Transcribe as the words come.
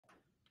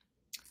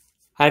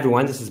Hi,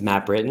 everyone. This is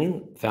Matt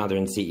Britton, founder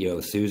and CEO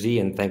of Suzy,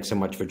 and thanks so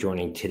much for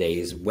joining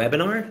today's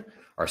webinar.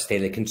 Our State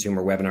of the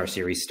Consumer webinar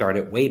series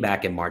started way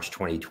back in March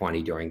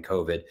 2020 during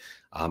COVID,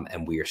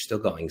 and we are still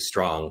going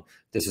strong.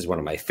 This is one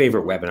of my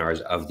favorite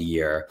webinars of the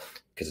year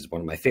because it's one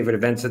of my favorite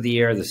events of the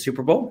year, the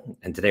Super Bowl.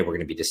 And today we're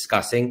going to be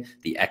discussing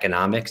the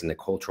economics and the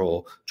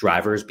cultural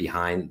drivers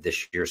behind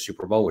this year's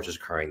Super Bowl, which is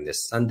occurring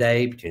this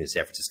Sunday between the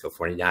San Francisco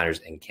 49ers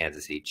and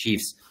Kansas City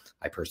Chiefs.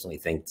 I personally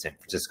think San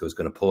Francisco is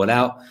going to pull it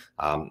out.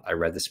 I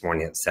read this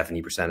morning that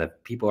 70%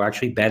 of people are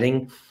actually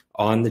betting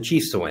on the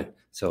Chiefs to win.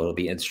 So it'll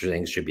be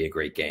interesting. It should be a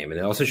great game. And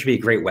it also should be a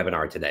great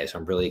webinar today. So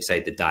I'm really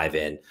excited to dive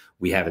in.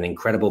 We have an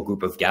incredible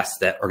group of guests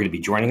that are going to be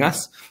joining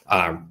us.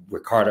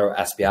 Ricardo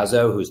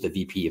Aspiazu, who's the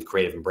VP of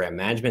Creative and Brand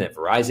Management at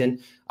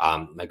Verizon.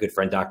 My good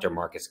friend, Dr.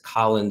 Marcus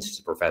Collins, who's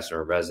a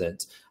professor in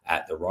residence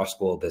at the Ross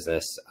School of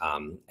Business,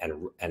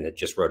 and it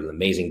just wrote an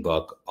amazing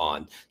book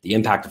on the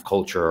impact of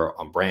culture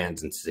on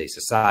brands and today's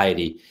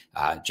society.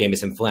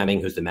 Jameson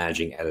Fleming, who's the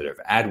managing editor of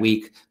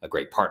Adweek, a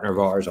great partner of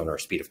ours on our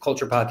Speed of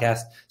Culture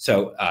podcast.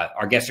 So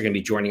our guests are going to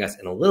be joining us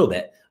in a little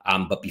bit.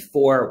 But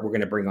before we're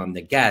going to bring on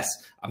the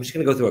guests, I'm just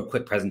going to go through a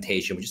quick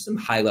presentation with just some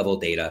high-level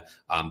data,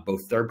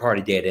 both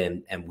third-party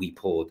data and we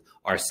pulled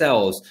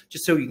ourselves,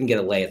 just so you can get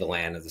a lay of the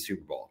land of the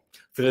Super Bowl.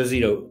 For those of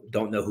you who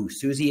don't know who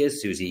Suzy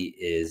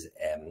is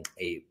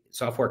a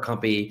software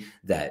company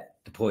that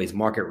deploys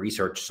market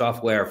research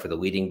software for the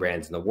leading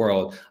brands in the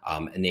world,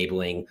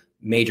 enabling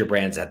major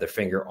brands to have their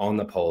finger on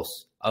the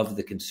pulse of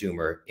the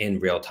consumer in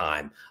real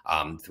time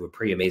through a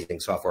pretty amazing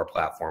software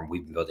platform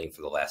we've been building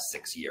for the last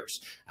 6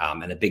 years.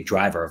 And a big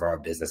driver of our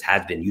business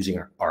has been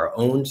using our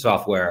own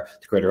software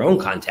to create our own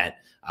content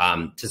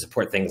to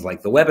support things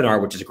like the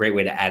webinar, which is a great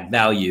way to add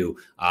value,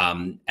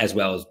 as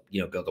well as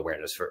build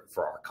awareness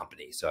for our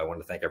company. So I want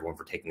to thank everyone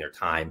for taking their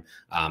time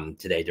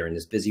today during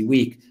this busy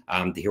week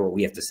to hear what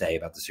we have to say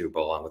about the Super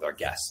Bowl along with our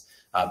guests.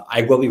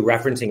 I will be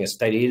referencing a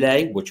study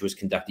today, which was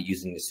conducted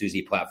using the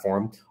Suzy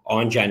platform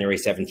on January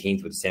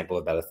 17th with a sample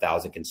of about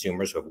 1,000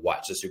 consumers who have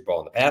watched the Super Bowl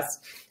in the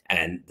past.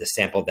 And the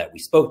sample that we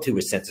spoke to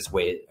was census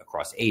weighted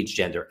across age,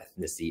 gender,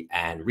 ethnicity,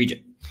 and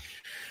region.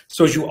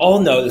 So as you all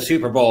know, the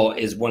Super Bowl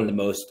is one of the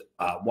most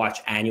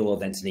watched annual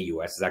events in the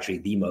US. It's actually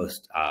the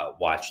most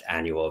watched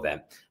annual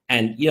event.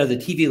 And, the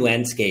TV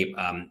landscape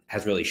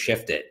has really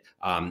shifted.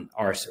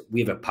 We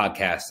have a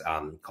podcast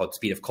called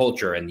Speed of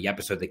Culture, and the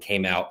episode that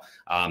came out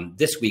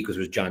this week was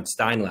with John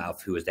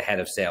Steinlauf, who is the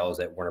head of sales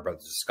at Warner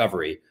Brothers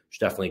Discovery. You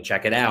should definitely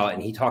check it out.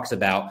 And he talks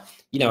about,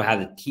 how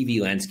the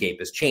TV landscape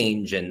has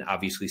changed, and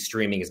obviously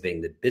streaming as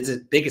being the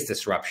biggest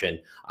disruption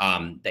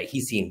that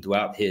he's seen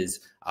throughout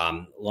his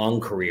long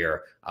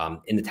career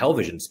in the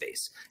television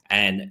space.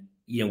 And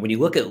when you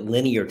look at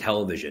linear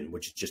television,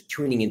 which is just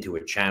tuning into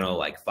a channel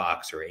like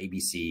Fox or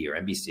ABC or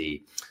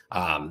NBC,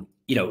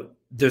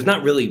 there's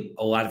not really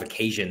a lot of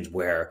occasions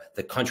where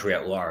the country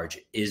at large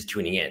is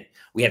tuning in.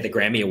 We had the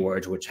Grammy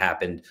Awards, which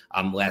happened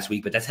last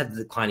week, but that's had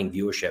declining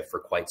viewership for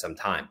quite some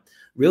time.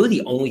 Really,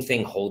 the only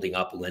thing holding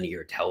up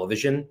linear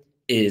television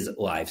is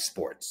live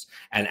sports.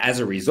 And as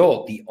a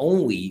result, the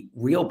only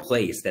real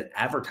place that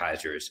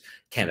advertisers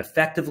can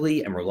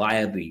effectively and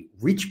reliably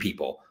reach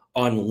people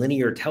on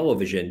linear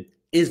television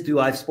is through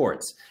live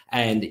sports.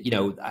 And,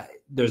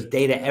 there's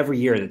data every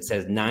year that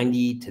says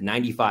 90 to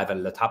 95 out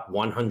of the top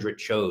 100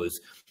 shows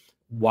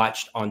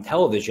watched on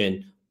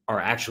television are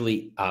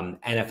actually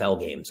NFL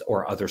games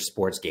or other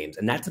sports games.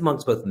 And that's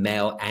amongst both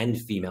male and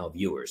female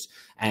viewers.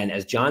 And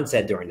as John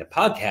said during the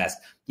podcast,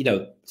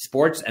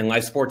 sports and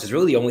live sports is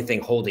really the only thing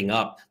holding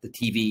up the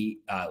TV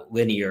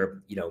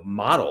linear,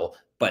 model.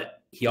 But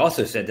he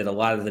also said that a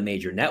lot of the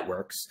major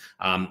networks,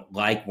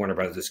 like Warner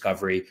Brothers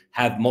Discovery,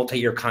 have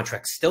multi-year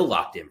contracts still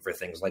locked in for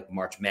things like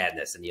March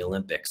Madness and the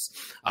Olympics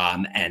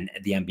and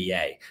the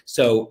NBA.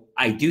 So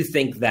I do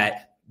think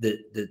that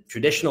the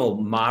traditional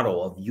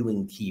model of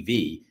viewing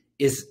TV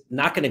is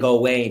not going to go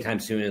away anytime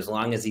soon, as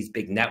long as these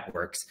big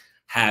networks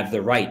have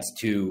the rights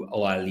to a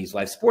lot of these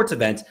live sports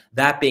events.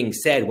 That being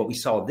said, what we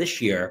saw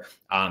this year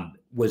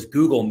was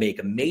Google make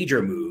a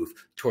major move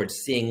towards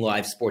seeing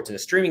live sports in a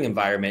streaming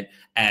environment,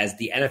 as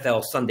the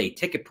NFL Sunday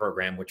Ticket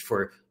program, which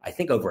for I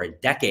think over a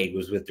decade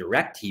was with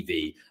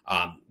DirecTV,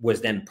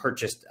 was then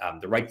purchased,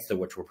 the rights to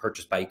which were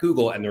purchased by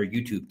Google, and their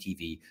YouTube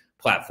TV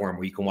platform,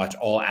 where you can watch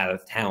all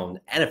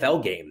out-of-town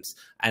NFL games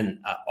and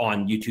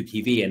on YouTube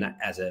TV. And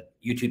as a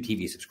YouTube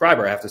TV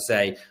subscriber, I have to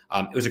say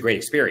it was a great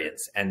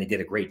experience, and they did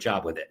a great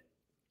job with it.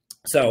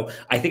 So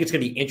I think it's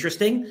going to be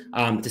interesting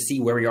to see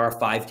where we are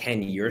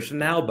 5-10 years from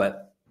now.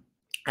 But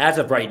as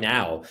of right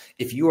now,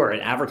 if you are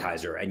an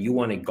advertiser and you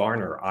want to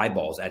garner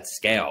eyeballs at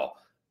scale,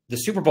 the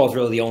Super Bowl is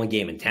really the only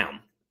game in town,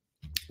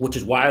 which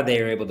is why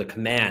they are able to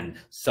command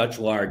such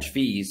large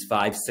fees,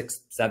 $5, $6,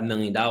 $7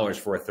 million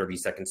for a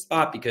 30-second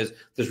spot, because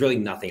there's really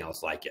nothing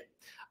else like it.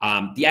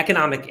 The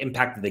economic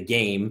impact of the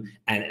game,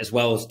 and as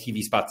well as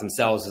TV spots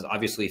themselves, is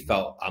obviously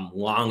felt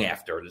long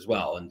after it as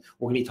well. And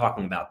we're going to be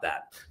talking about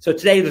that. So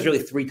today, there's really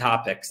 3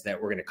 topics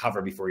that we're going to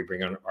cover before we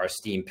bring on our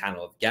esteemed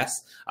panel of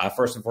guests.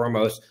 First and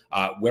foremost,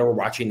 where we're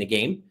watching the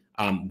game.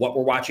 what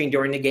we're watching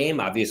during the game.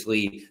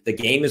 Obviously, the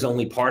game is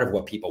only part of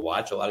what people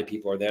watch. A lot of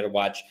people are there to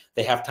watch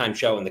the halftime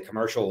show and the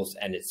commercials,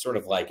 and it's sort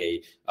of like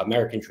a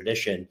American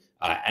tradition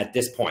at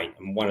this point,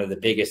 and one of the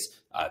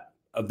biggest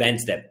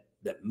events that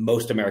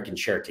most Americans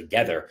share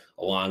together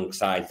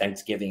alongside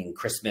Thanksgiving and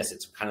Christmas.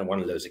 It's kind of one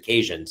of those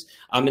occasions.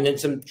 And then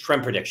some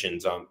trend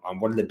predictions on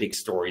what are the big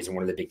stories and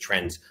what are the big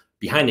trends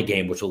behind the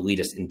game, which will lead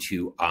us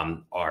into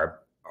our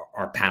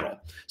panel.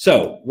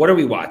 So what are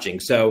we watching?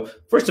 So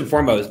first and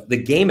foremost, the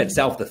game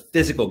itself, the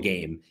physical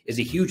game, is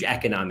a huge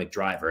economic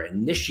driver.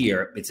 And this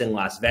year it's in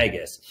Las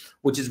Vegas,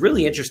 which is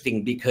really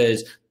interesting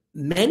because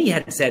many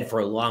had said for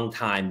a long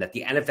time that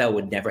the NFL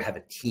would never have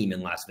a team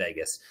in Las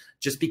Vegas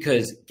just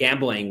because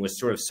gambling was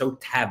sort of so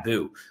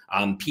taboo.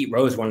 Pete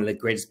Rose, one of the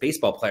greatest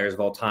baseball players of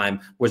all time,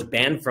 was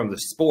banned from the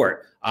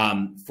sport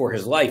for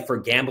his life for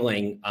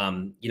gambling,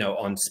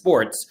 on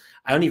sports.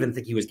 I don't even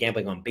think he was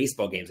gambling on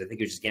baseball games. I think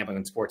he was just gambling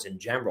on sports in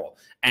general.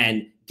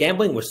 And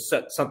gambling was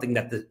something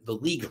that the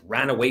leagues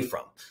ran away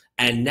from.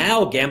 And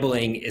now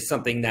gambling is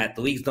something that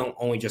the leagues don't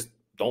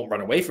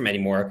run away from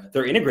anymore.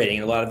 They're integrating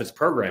in a lot of its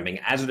programming.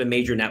 As of the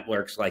major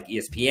networks like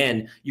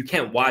ESPN, you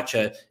can't watch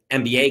a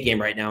NBA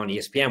game right now on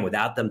ESPN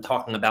without them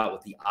talking about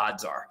what the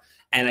odds are.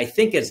 And I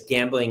think as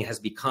gambling has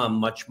become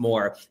much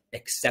more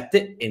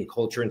accepted in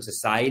culture and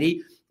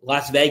society,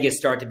 Las Vegas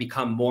started to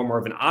become more and more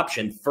of an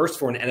option, first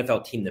for an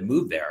NFL team to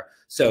move there.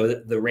 So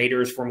the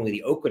Raiders, formerly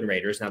the Oakland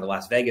Raiders, now the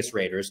Las Vegas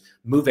Raiders,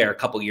 moved there a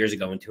couple of years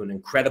ago into an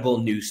incredible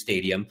new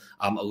stadium,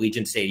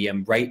 Allegiant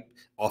Stadium, right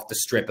off the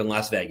Strip in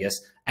Las Vegas.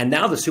 And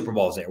now the Super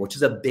Bowl is there, which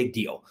is a big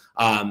deal.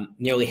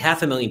 Nearly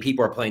 500,000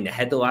 people are planning to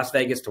head to Las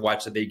Vegas to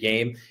watch the big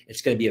game.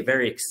 It's going to be a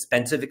very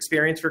expensive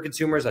experience for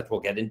consumers that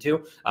we'll get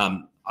into.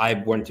 I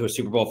went to a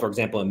Super Bowl, for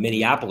example, in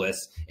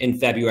Minneapolis in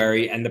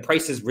February, and the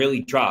prices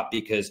really dropped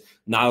because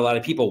not a lot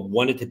of people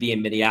wanted to be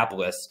in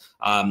Minneapolis,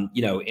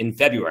 in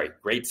February.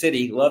 Great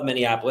city, love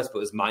Minneapolis, but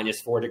it was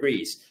 -4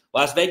 degrees.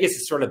 Las Vegas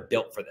is sort of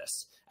built for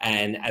this.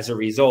 And as a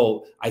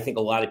result, I think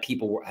a lot of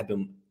people have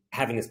been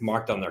having this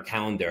marked on their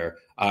calendar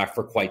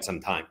for quite some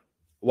time.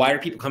 Why are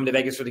people coming to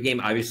Vegas for the game?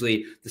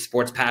 Obviously, the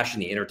sports passion,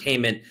 the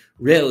entertainment,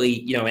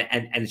 really,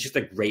 and it's just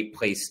a great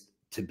place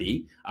to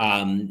be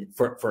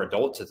for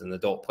adults. It's an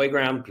adult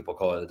playground. People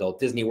call it adult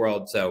Disney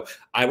World. So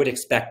I would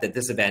expect that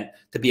this event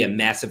to be a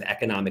massive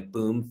economic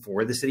boom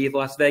for the city of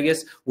Las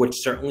Vegas, which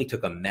certainly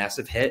took a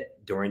massive hit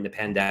during the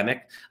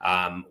pandemic,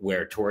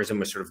 where tourism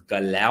was sort of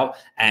gutted out,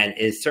 and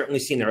is certainly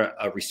seen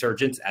a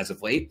resurgence as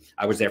of late.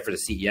 I was there for the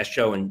CES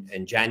show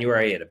in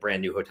January at a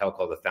brand new hotel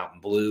called the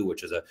Fountain Blue,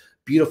 which is a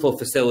beautiful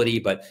facility,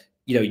 but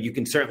you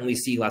can certainly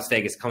see Las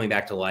Vegas coming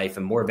back to life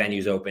and more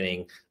venues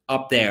opening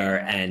up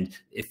there. And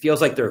it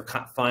feels like they're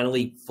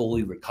finally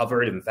fully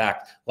recovered. In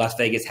fact, Las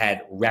Vegas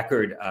had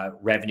record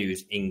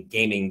revenues in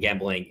gaming and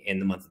gambling in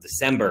the month of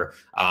December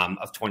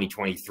of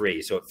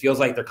 2023. So it feels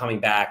like they're coming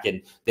back,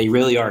 and they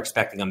really are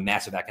expecting a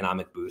massive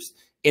economic boost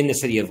in the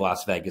city of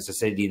Las Vegas, a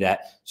city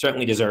that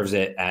certainly deserves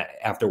it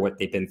after what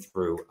they've been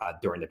through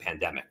during the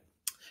pandemic.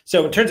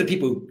 So in terms of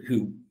people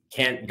who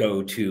can't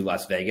go to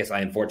Las Vegas,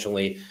 I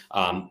unfortunately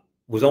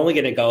was only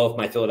going to go if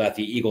my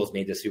Philadelphia Eagles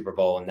made the Super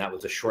Bowl, and that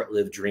was a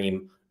short-lived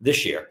dream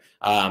this year.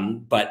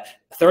 But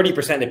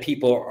 30% of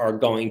people are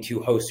going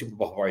to host Super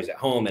Bowl parties at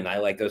home, and I,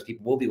 like those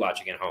people, will be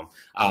watching at home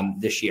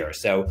this year.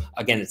 So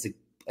again,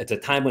 it's a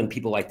time when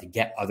people like to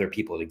get other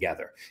people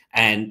together.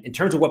 And in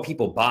terms of what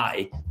people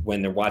buy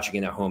when they're watching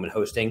it at home and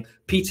hosting,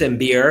 pizza and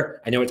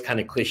beer. I know it's kind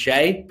of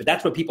cliche, but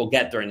that's what people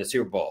get during the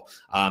Super Bowl.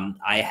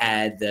 I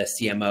had the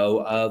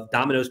CMO of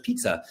Domino's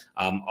Pizza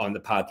on the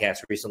podcast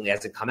recently. It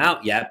hasn't come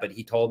out yet, but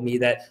he told me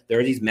that there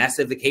are these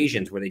massive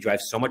occasions where they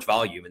drive so much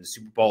volume, and the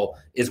Super Bowl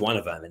is one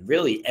of them. And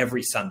really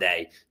every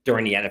Sunday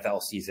during the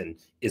NFL season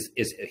is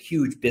a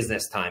huge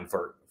business time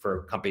for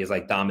companies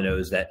like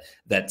Domino's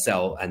that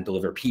sell and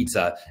deliver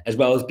pizza, as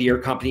well as beer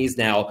companies.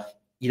 Now,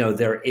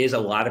 there is a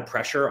lot of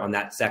pressure on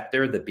that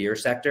sector, the beer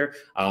sector.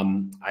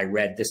 I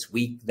read this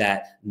week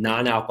that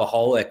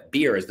non-alcoholic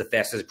beer is the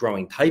fastest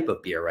growing type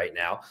of beer right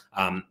now.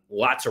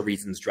 Lots of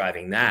reasons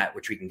driving that,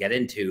 which we can get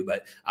into.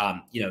 But,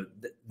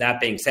 that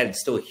being said,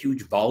 it's still a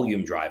huge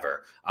volume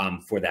driver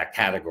for that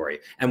category.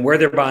 And where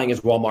they're buying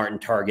is Walmart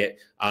and Target.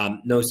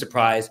 No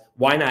surprise.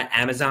 Why not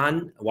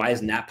Amazon? Why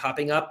isn't that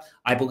popping up?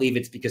 I believe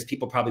it's because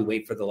people probably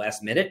wait for the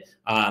last minute,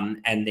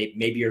 and they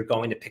maybe are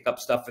going to pick up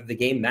stuff for the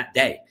game that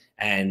day.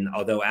 And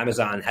although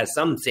Amazon has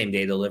some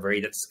same-day delivery,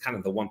 that's kind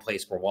of the one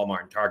place where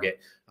Walmart and Target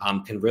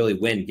can really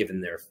win,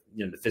 given their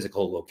the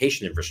physical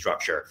location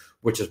infrastructure,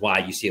 which is why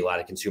you see a lot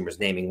of consumers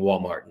naming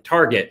Walmart and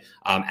Target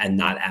and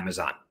not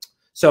Amazon.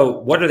 So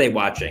what are they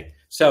watching?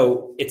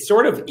 So it's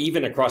sort of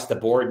even across the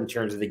board in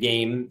terms of the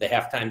game, the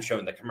halftime show,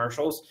 and the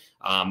commercials.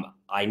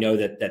 I know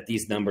that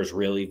these numbers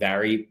really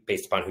vary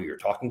based upon who you're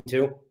talking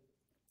to,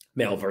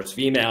 male versus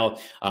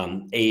female,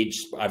 age,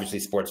 obviously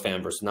sports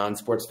fan versus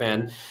non-sports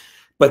fan.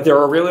 But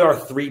there really are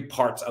three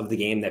parts of the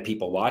game that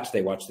people watch.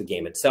 They watch the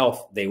game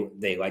itself.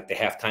 They like the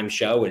halftime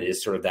show. It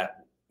is sort of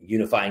that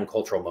unifying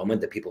cultural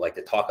moment that people like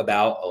to talk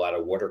about, a lot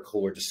of water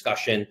cooler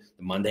discussion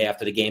the Monday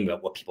after the game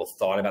about what people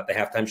thought about the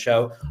halftime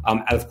show,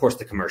 and of course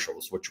the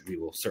commercials, which we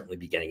will certainly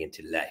be getting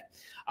into today.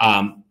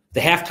 The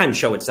halftime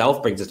show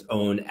itself brings its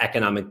own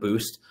economic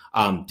boost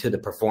to the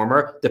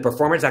performer. The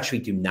performers actually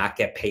do not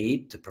get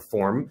paid to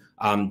perform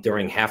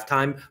during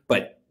halftime,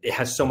 but it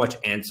has so much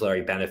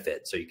ancillary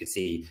benefit. So you can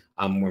see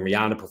when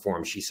Rihanna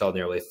performed, she saw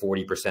nearly a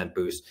 40%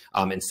 boost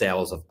in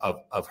sales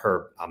of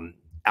her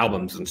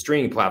albums and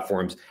streaming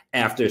platforms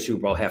after the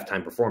Super Bowl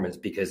halftime performance,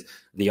 because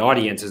the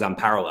audience is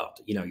unparalleled.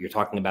 You know, you're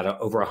talking about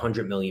over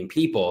 100 million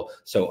people.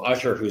 So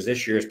Usher, who's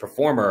this year's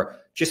performer,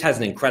 just has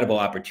an incredible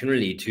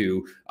opportunity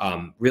to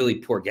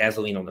really pour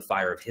gasoline on the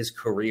fire of his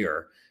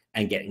career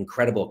and get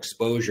incredible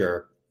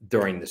exposure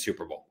during the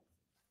Super Bowl.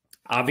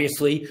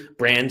 Obviously,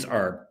 brands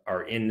are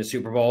in the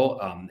Super Bowl,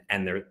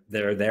 and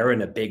they're there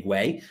in a big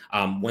way.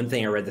 One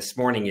thing I read this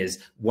morning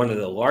is one of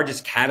the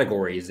largest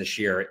categories this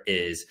year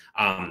is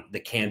the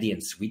candy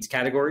and sweets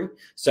category.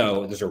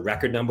 So there's a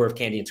record number of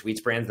candy and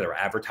sweets brands that are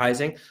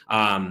advertising.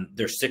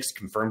 There's 6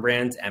 confirmed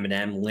brands: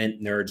 M&M,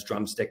 Lindt, Nerds,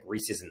 Drumstick,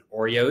 Reese's, and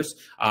Oreos,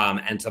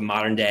 and some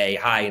modern day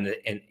high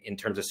in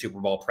terms of Super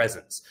Bowl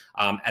presence.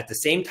 At the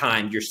same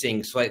time, you're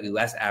seeing slightly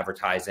less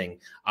advertising,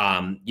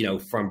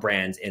 from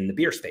brands in the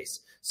beer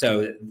space.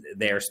 So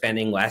they're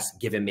spending less,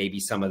 given maybe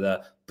some of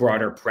the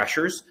broader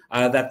pressures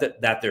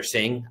that they're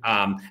seeing.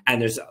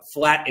 And there's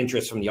flat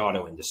interest from the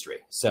auto industry.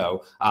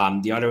 So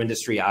the auto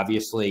industry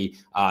obviously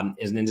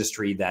is an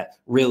industry that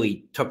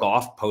really took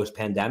off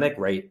post-pandemic,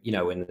 right?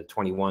 In the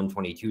 21,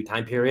 22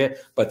 time period.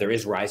 But there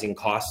is rising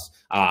costs,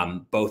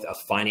 both of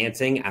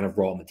financing and of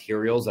raw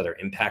materials that are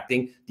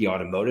impacting the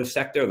automotive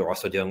sector. They're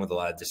also dealing with a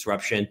lot of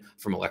disruption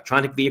from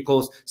electronic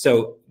vehicles.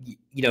 So,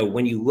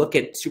 when you look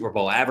at Super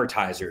Bowl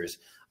advertisers,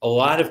 a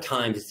lot of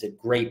times it's a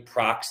great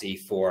proxy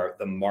for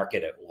the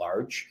market at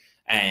large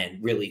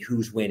and really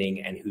who's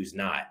winning and who's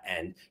not.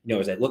 And,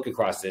 as I look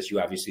across this, you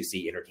obviously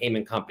see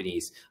entertainment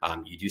companies.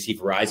 You do see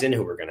Verizon,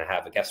 who we're going to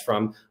have a guest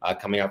from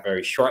coming up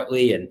very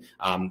shortly, and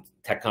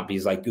tech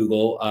companies like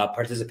Google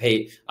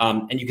participate.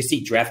 And you can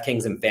see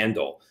DraftKings and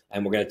FanDuel.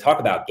 And we're going to talk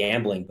about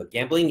gambling, but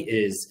gambling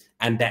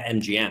and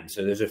BetMGM.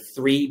 So those are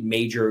 3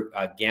 major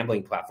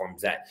gambling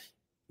platforms that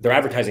they're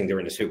advertising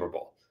during the Super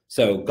Bowl.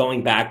 So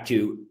going back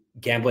to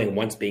gambling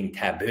once being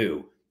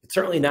taboo, it's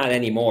certainly not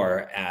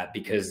anymore,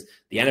 because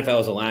the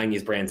NFL is allowing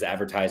these brands to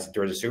advertise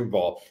during the Super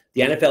Bowl.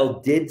 The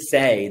NFL did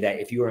say that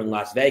if you are in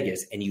Las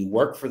Vegas and you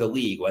work for the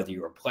league, whether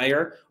you're a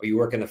player or you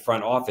work in the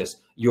front office,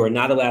 you are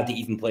not allowed to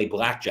even play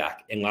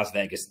blackjack in Las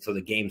Vegas until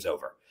the game's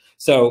over.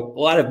 So a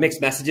lot of mixed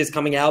messages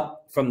coming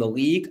out from the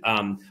league,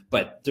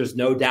 but there's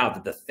no doubt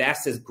that the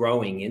fastest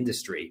growing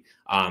industry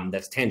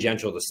that's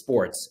tangential to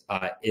sports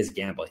is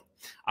gambling.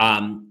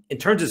 In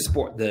terms of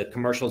sport, the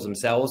commercials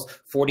themselves,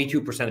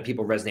 42% of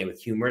people resonate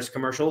with humorous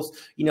commercials.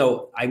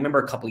 I remember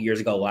a couple of years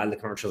ago, a lot of the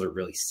commercials are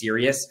really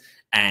serious,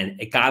 and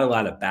it got a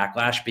lot of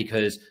backlash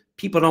because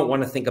people don't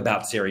want to think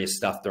about serious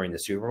stuff during the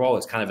Super Bowl.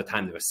 It's kind of a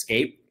time to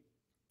escape,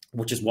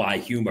 which is why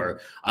humor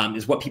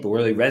is what people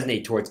really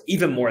resonate towards,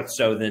 even more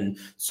so than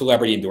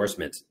celebrity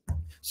endorsements.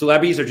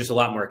 Celebrities are just a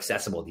lot more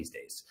accessible these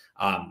days.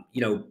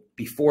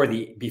 Before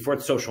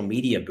the social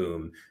media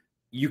boom,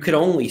 you could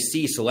only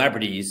see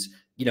celebrities,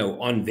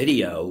 on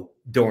video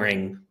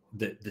during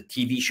the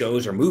TV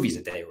shows or movies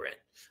that they were in.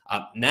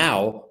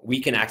 Now we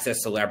can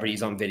access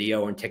celebrities on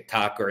video on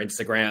TikTok or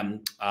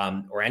Instagram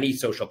or any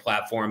social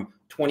platform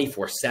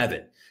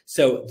 24/7.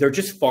 So they're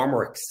just far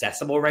more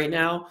accessible right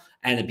now.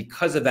 And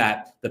because of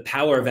that, the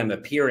power of them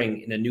appearing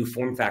in a new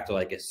form factor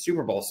like a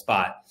Super Bowl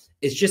spot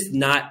is just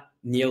not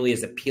nearly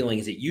as appealing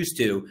as it used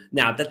to.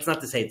 Now, that's not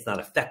to say it's not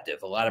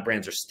effective. A lot of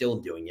brands are still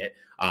doing it.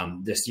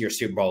 This year's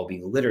Super Bowl will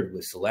be littered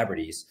with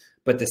celebrities.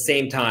 But at the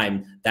same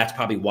time, that's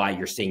probably why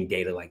you're seeing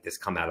data like this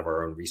come out of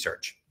our own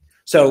research.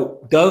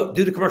 So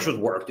do the commercials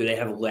work? Do they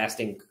have a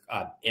lasting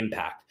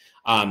impact?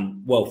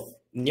 Well,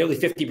 nearly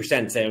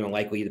 50% say they're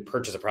unlikely to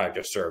purchase a product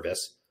or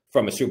service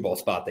from a Super Bowl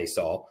spot they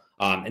saw.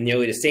 And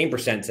nearly the same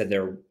percent said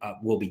there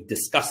will be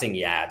discussing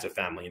the ads with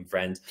family and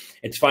friends.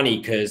 It's funny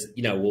because,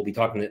 we'll be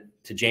talking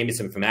to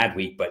Jameson from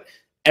Adweek, but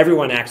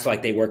everyone acts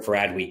like they work for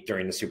Adweek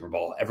during the Super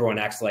Bowl. Everyone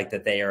acts like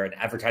that they are an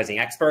advertising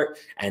expert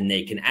and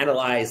they can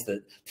analyze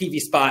the TV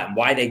spot and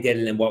why they did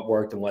it and what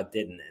worked and what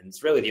didn't. And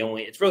it's really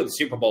the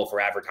Super Bowl for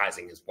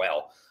advertising as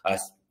well.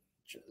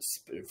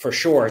 For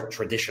sure,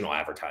 traditional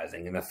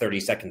advertising in a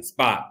 30-second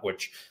spot,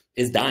 which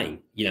is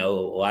dying. A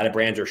lot of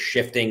brands are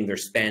shifting their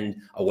spend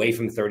away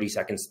from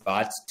 30-second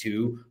spots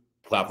to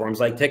platforms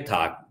like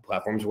TikTok,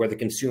 platforms where the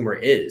consumer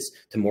is,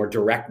 to more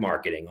direct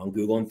marketing on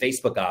Google and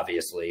Facebook,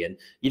 obviously. And,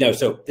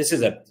 so this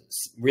is a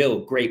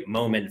real great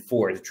moment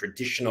for the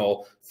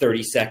traditional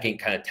 30-second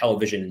kind of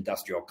television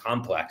industrial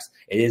complex.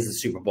 It is the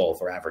Super Bowl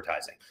for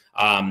advertising.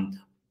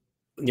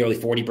 Nearly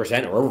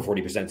 40% or over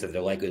 40% said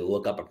they're likely to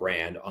look up a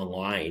brand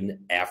online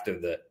after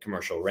the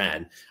commercial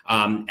ran.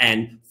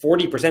 And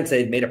 40% said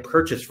they'd made a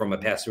purchase from a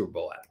past Super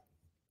Bowl ad.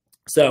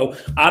 So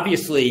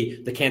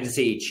obviously the Kansas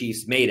City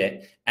Chiefs made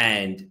it.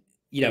 And,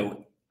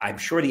 I'm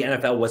sure the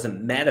NFL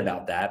wasn't mad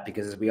about that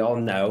because, as we all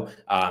know,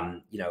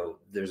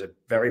 there's a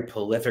very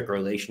prolific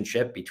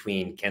relationship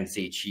between Kansas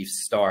City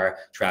Chiefs star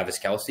Travis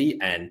Kelce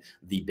and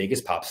the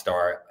biggest pop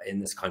star in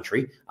this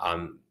country,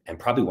 and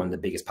probably one of the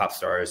biggest pop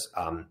stars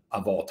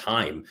of all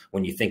time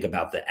when you think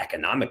about the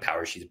economic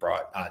power she's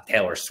brought,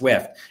 Taylor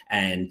Swift.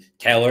 And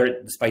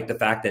Taylor, despite the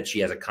fact that she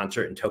has a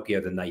concert in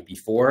Tokyo the night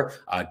before,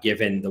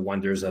 given the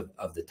wonders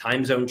of the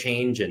time zone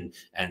change and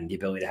the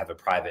ability to have a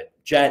private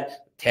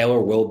jet,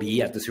 Taylor will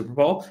be at the Super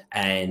Bowl,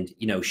 and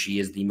she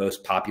is the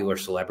most popular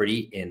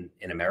celebrity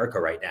in America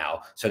right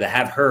now. So to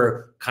have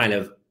her kind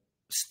of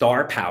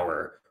star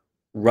power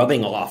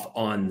rubbing off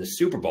on the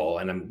Super Bowl,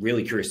 and I'm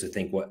really curious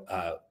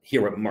to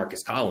hear what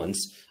Marcus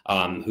Collins,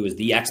 who is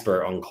the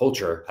expert on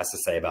culture, has to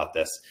say about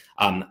this.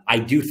 I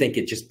do think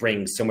it just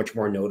brings so much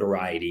more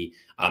notoriety,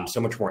 so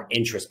much more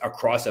interest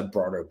across a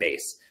broader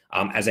base.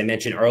 As I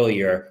mentioned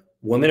earlier,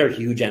 women are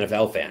huge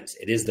NFL fans.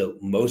 It is the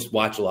most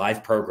watched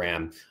live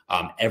program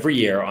every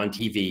year on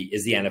TV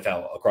is the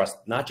NFL across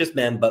not just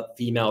men, but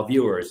female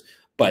viewers.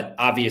 But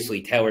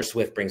obviously Taylor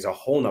Swift brings a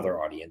whole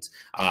nother audience,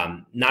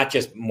 not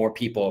just more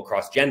people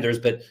across genders,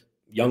 but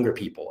younger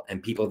people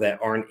and people that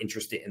aren't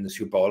interested in the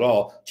Super Bowl at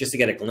all, just to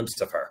get a glimpse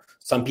of her.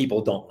 Some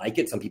people don't like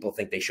it. Some people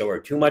think they show her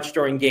too much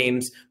during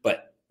games,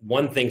 but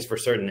one thing's for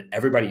certain,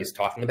 everybody is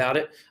talking about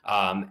it,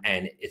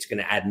 and it's going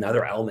to add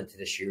another element to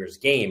this year's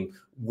game,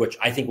 which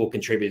I think will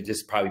contribute to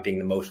this probably being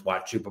the most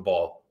watched Super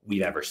Bowl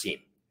we've ever seen.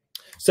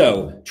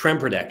 So trend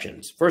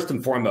predictions. First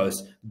and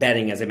foremost,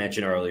 betting, as I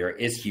mentioned earlier,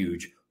 is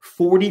huge.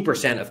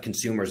 40% of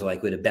consumers are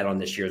likely to bet on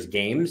this year's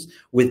games,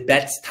 with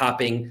bets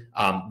topping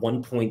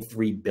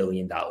 $1.3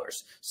 billion.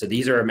 So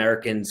these are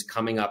Americans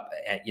coming up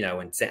at,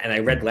 and I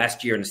read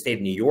last year in the state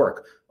of New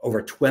York,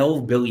 over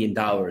 $12 billion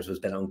was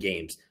bet on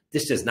games.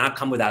 This does not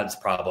come without its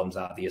problems,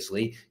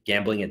 obviously.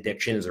 Gambling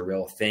addiction is a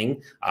real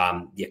thing.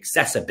 The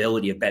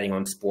accessibility of betting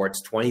on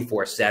sports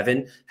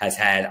 24/7 has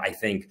had, I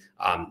think,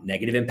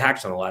 negative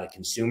impacts on a lot of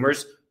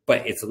consumers,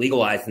 but it's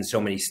legalized in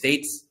so many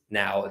states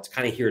now. It's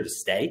kind of here to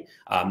stay.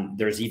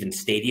 There's even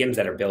stadiums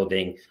that are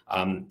building,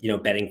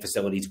 betting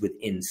facilities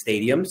within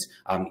stadiums.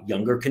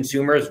 Younger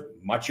consumers,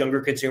 much younger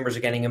consumers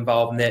are getting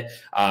involved in it.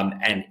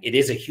 And it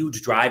is a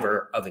huge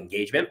driver of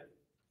engagement.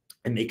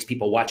 It makes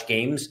people watch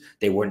games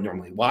they wouldn't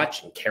normally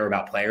watch and care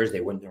about players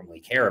they wouldn't normally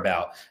care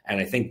about. And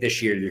I think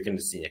this year you're going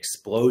to see an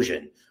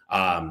explosion,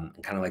 kind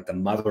of like the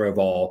mother of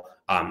all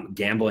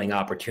gambling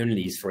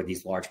opportunities for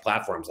these large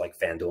platforms like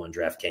FanDuel and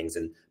DraftKings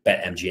and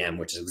BetMGM,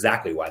 which is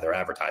exactly why they're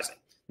advertising,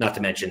 not to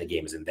mention the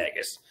game is in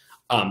Vegas.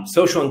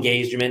 Social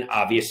engagement,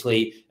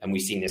 obviously, and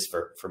we've seen this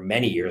for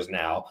many years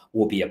now,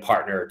 will be a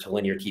partner to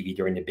linear TV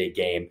during the big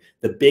game.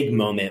 The big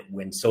moment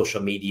when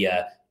social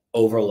media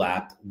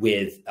overlap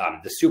with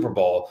the Super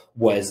Bowl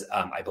was,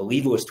 I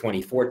believe it was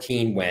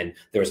 2014, when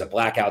there was a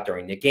blackout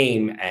during the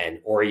game, and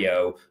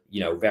Oreo,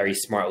 very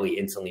smartly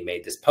instantly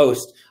made this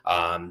post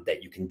that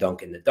you can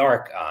dunk in the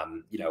dark.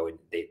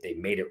 They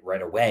made it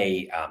right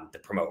away to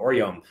promote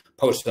Oreo and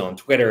posted on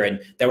Twitter,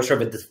 and that was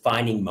sort of a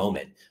defining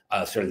moment,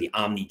 sort of the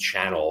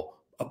omni-channel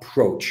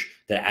approach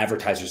that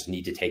advertisers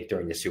need to take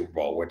during the Super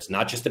Bowl, where it's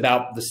not just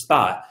about the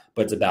spot,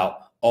 but it's about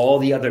all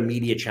the other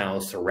media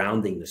channels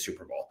surrounding the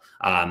Super Bowl.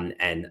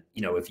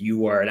 If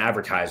you are an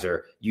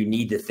advertiser, you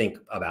need to think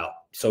about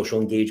social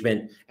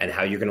engagement and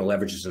how you're going to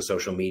leverage this in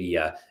social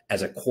media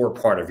as a core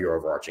part of your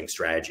overarching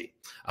strategy.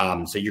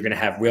 So you're going to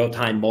have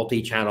real-time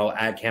multi-channel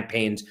ad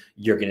campaigns.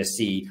 You're going to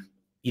see,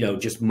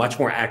 just much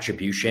more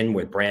attribution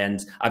with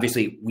brands.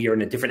 Obviously, we are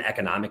in a different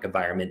economic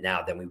environment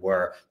now than we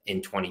were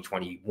in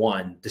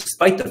 2021,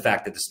 despite the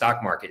fact that the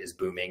stock market is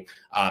booming.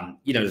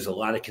 There's a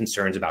lot of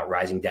concerns about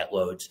rising debt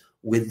loads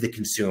with the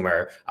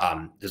consumer.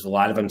 There's a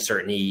lot of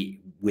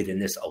uncertainty within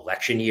this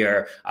election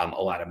year, a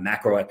lot of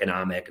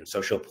macroeconomic and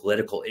social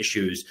political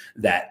issues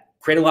that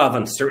create a lot of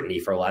uncertainty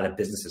for a lot of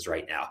businesses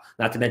right now.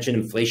 Not to mention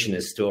inflation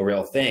is still a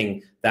real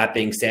thing. That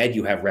being said,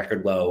 you have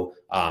record low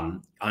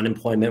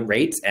unemployment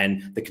rates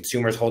and the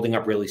consumer is holding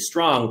up really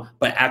strong,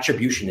 but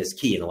attribution is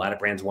key. And a lot of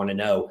brands want to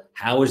know,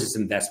 how is this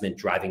investment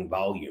driving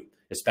volume?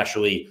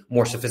 Especially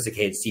more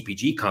sophisticated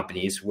CPG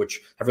companies, which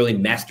have really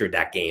mastered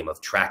that game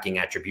of tracking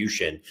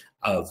attribution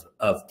of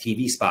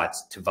TV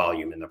spots to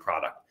volume in the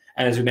product.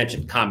 And as we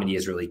mentioned, comedy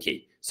is really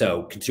key.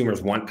 So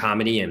consumers want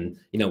comedy, and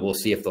we'll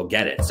see if they'll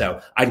get it.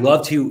 So I'd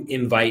love to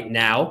invite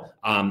now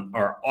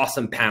our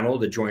awesome panel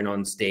to join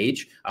on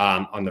stage,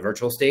 on the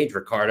virtual stage.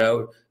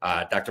 Ricardo,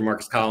 Dr.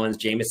 Marcus Collins,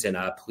 Jameson,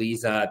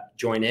 please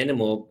join in, and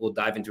we'll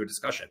dive into a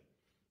discussion.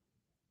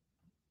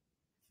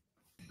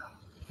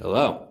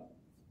 Hello.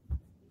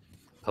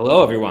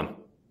 Hello, everyone.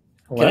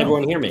 Hello. Can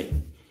everyone hear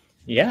me?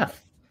 Yeah.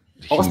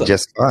 Awesome.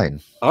 Just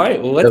fine. All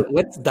right. Well,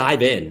 let's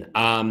dive in.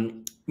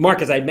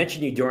 Mark, as I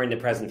mentioned you during the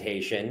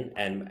presentation,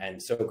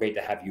 and so great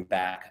to have you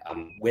back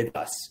with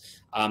us.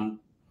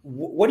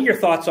 What are your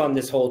thoughts on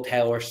this whole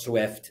Taylor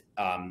Swift,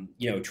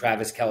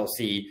 Travis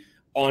Kelce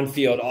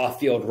on-field,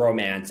 off-field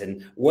romance,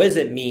 and what does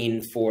it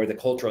mean for the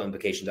cultural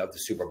implications of the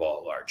Super Bowl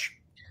at large?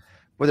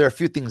 Well, there are a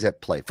few things at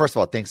play. First of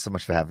all, thanks so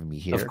much for having me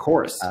here. Of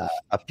course.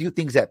 A few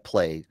things at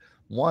play.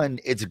 One,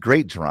 it's a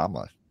great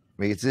drama.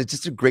 I mean,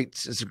 it's a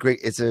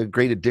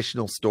great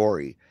additional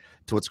story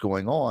to what's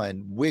going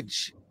on,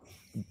 which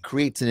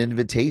creates an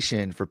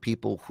invitation for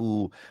people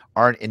who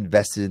aren't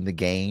invested in the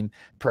game.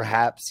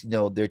 Perhaps,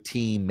 their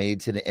team made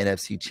it to the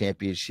NFC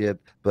Championship,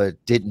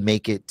 but didn't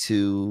make it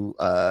to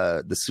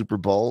the Super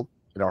Bowl.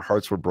 And our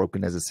hearts were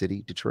broken as a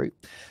city, Detroit,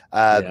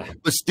 but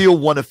still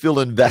want to feel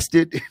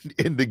invested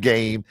in the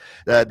game.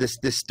 This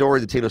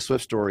story, the Taylor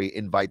Swift story,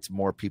 invites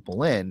more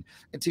people in.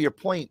 And to your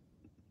point,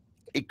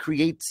 it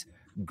creates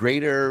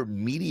greater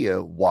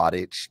media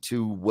wattage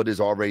to what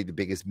is already the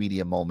biggest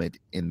media moment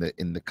in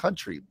the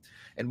country.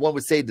 And one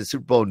would say the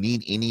Super Bowl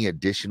need any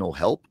additional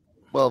help.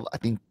 Well, I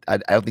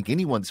don't think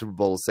anyone in the Super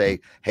Bowl will say,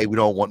 hey, we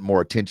don't want more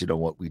attention on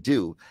what we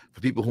do. For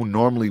people who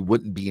normally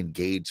wouldn't be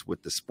engaged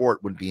with the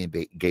sport, wouldn't be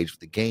engaged with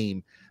the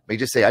game, may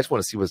just say, I just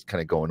want to see what's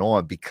kind of going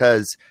on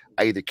because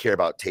I either care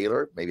about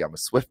Taylor, maybe I'm a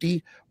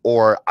Swiftie,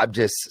 or I'm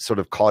just sort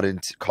of caught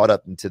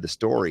up into the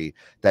story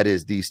that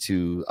is these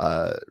two,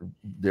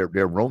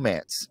 their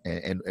romance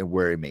and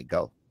where it may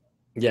go.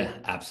 Yeah,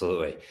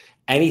 absolutely.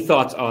 Any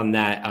thoughts on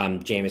that,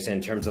 Jameson,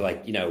 in terms of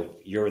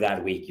you're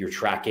that week, you're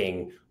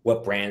tracking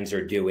what brands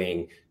are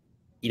doing,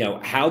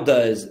 how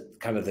does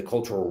kind of the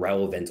cultural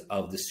relevance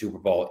of the Super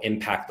Bowl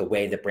impact the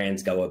way that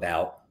brands go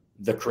about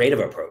the creative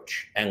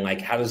approach? And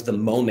how does the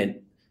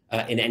moment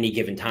in any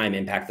given time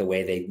impact the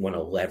way they want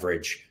to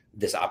leverage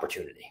this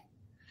opportunity?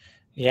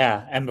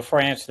 Yeah. And before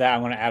I answer that, I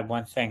want to add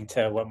one thing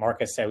to what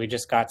Marcus said. We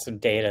just got some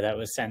data that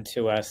was sent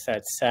to us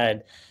that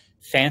said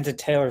fans of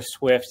Taylor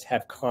Swift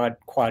have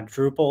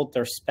quadrupled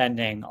their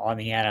spending on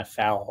the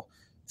NFL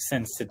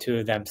since the two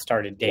of them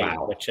started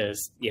dating, which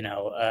is,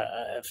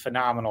 a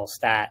phenomenal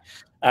stat.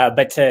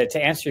 But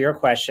to answer your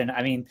question,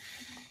 I mean,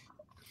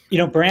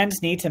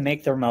 brands need to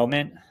make their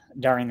moment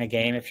during the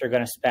game. If you're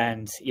going to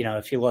spend,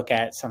 if you look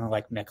at something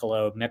like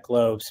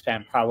Michelob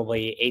spent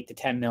probably $8 to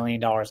 $10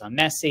 million on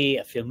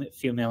Messi, a few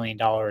 $1 million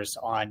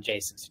on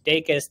Jason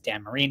Sudeikis,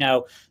 Dan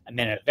Marino, a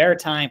minute of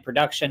airtime,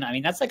 production. I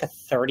mean, that's like a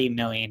 $30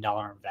 million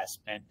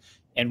investment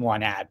in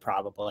one ad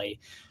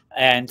probably.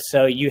 And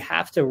so you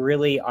have to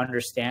really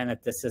understand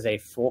that this is a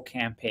full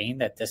campaign,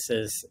 that this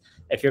is,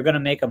 if you're going to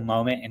make a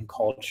moment in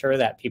culture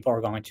that people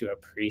are going to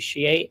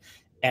appreciate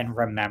and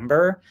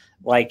remember,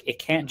 it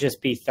can't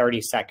just be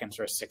 30 seconds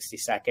or 60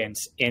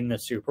 seconds in the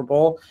Super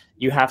Bowl.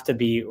 You have to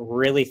be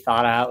really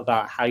thought out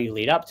about how you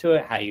lead up to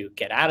it, how you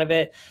get out of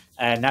it.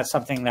 And that's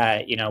something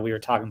that, we were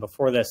talking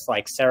before this,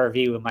 Sarah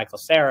V with Michael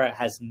Cera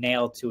has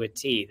nailed to a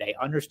T. They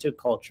understood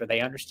culture.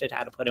 They understood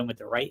how to put in with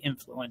the right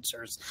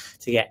influencers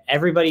to get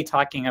everybody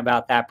talking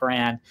about that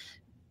brand.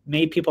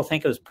 Made people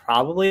think it was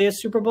probably a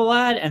Super Bowl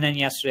ad. And then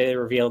yesterday they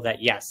revealed that,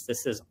 yes,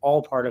 this is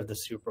all part of the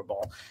Super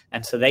Bowl.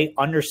 And so they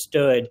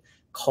understood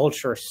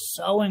culture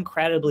so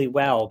incredibly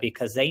well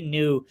because they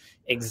knew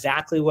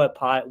exactly what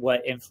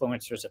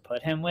influencers to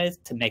put him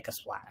with to make a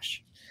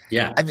splash.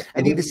 Yeah.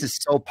 I think this is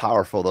so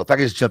powerful, though. If I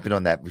could just jump in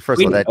on that.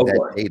 First of all,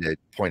 that data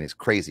point is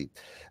crazy.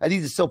 I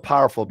think it's so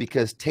powerful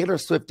because Taylor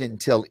Swift didn't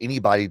tell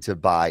anybody to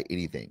buy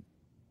anything.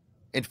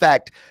 In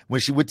fact, when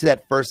she went to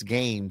that first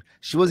game,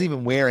 she wasn't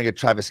even wearing a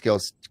Travis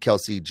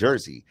Kelce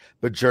jersey,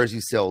 but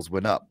jersey sales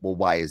went up. Well,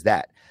 why is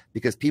that?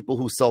 Because people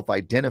who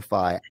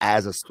self-identify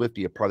as a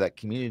Swiftie, a part of that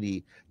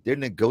community, they're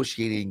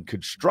negotiating,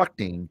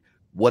 constructing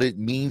what it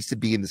means to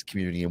be in this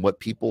community and what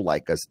people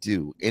like us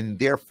do. And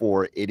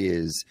therefore, it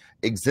is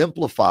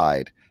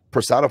exemplified,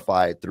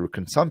 personified through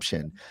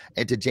consumption.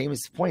 And to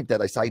James' point, that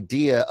this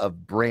idea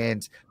of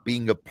brands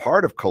being a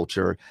part of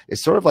culture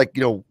is sort of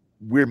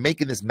we're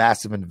making this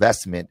massive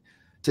investment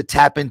to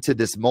tap into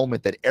this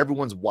moment that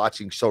everyone's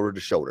watching shoulder to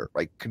shoulder,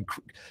 right?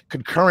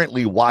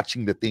 Concurrently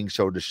watching the thing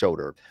shoulder to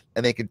shoulder.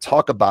 And they can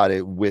talk about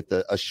it with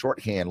a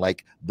shorthand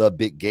like the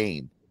big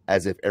game,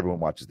 as if everyone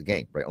watches the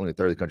game, right? Only a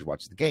third of the country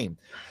watches the game.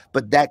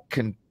 But that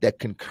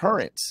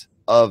concurrence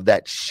of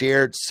that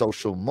shared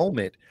social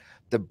moment,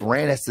 the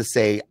brand has to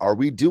say, are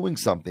we doing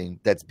something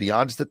that's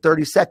beyond just the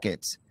 30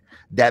 seconds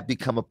that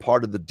become a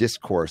part of the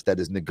discourse that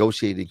is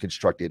negotiated and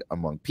constructed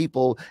among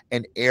people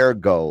and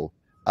ergo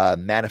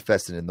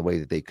manifested in the way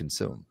that they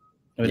consume?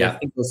 I mean, I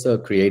think also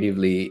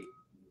creatively,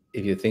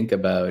 if you think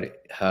about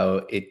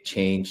how it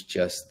changed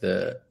just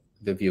the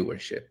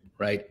viewership,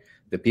 right?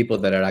 The people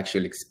that are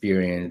actually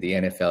experiencing the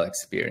NFL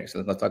experience.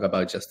 Let's not talk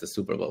about just the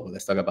Super Bowl.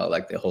 Let's talk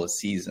about the whole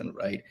season,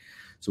 right?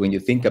 So when you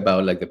think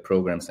about the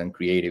programs and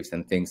creatives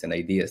and things and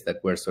ideas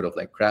that were sort of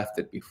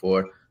crafted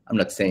before, I'm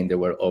not saying they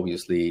were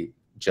obviously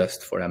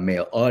just for a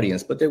male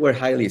audience, but they were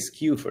highly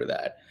skewed for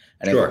that.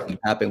 And I think what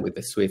happened with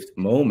the Swift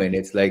moment,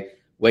 it's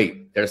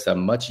wait, there's a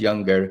much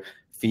younger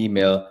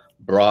female,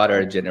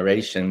 broader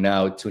generation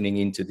now tuning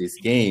into these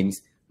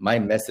games. My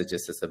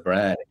messages as a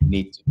brand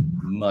need to be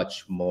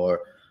much more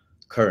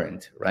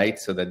current, right?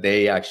 So that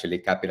they actually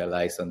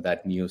capitalize on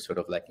that new sort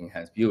of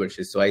enhanced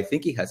viewership. So I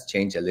think it has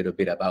changed a little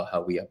bit about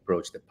how we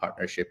approach the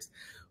partnerships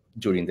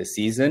during the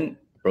season,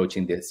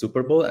 approaching the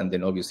Super Bowl, and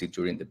then obviously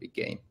during the big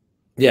game.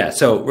 Yeah.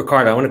 So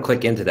Ricardo, I want to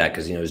click into that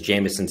because, as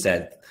Jameson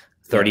said,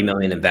 30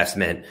 million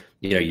investment,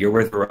 you're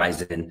with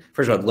Verizon.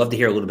 First of all, I'd love to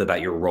hear a little bit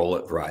about your role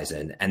at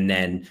Verizon. And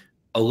then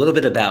a little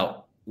bit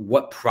about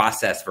what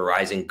process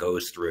Verizon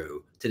goes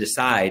through to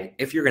decide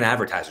if you're going to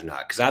advertise or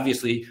not. Because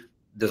obviously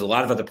there's a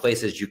lot of other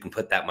places you can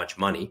put that much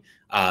money.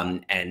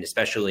 And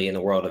especially in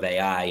the world of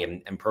AI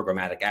and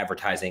programmatic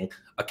advertising,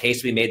 a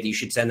case to be made that you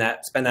should spend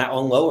that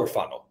on lower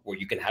funnel, where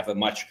you can have a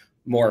much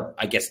more,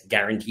 I guess,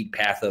 guaranteed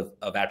path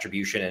of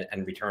attribution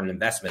and return on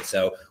investment.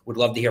 So would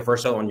love to hear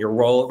first on your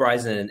role at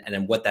Verizon and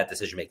then what that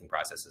decision-making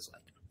process is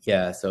like.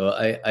 Yeah, so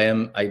I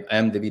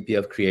am the VP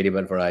of Creative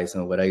at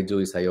Verizon. What I do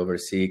is I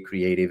oversee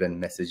creative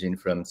and messaging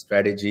from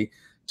strategy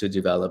to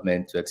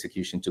development to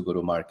execution to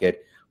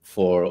go-to-market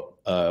for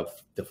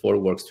the 4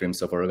 work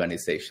streams of our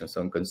organization.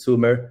 So on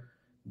consumer,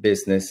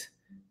 business,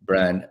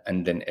 brand,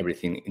 and then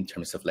everything in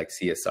terms of like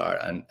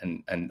CSR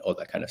and all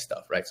that kind of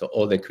stuff, right? So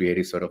all the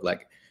creative sort of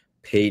like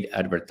paid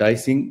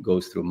advertising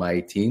goes through my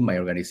team, my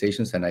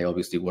organizations, and I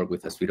obviously work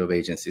with a suite of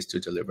agencies to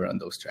deliver on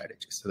those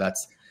strategies. So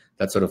that's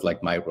sort of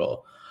like my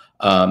role.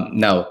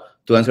 Now,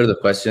 to answer the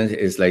question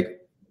is like,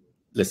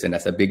 listen,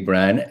 as a big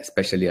brand,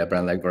 especially a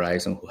brand like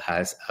Verizon, who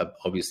has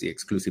obviously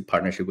exclusive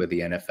partnership with the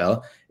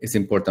NFL, it's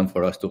important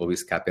for us to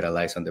always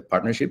capitalize on the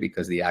partnership,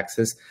 because the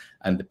access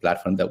and the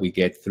platform that we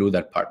get through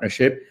that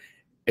partnership,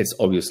 it's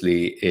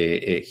obviously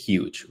a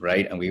huge,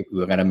 right? And we're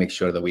going to make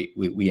sure that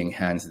we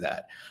enhance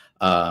that.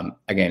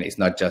 Again, it's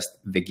not just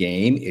the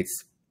game,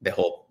 it's the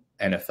whole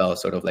NFL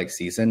sort of like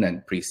season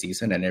and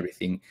preseason and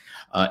everything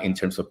in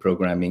terms of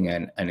programming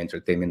and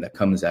entertainment that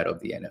comes out of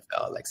the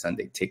NFL, like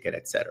Sunday Ticket,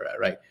 etc.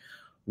 Right?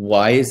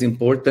 Why is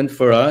important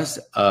for us,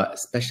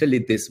 especially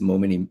this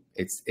moment?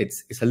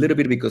 It's a little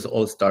bit because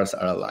all stars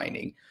are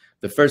aligning.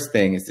 The first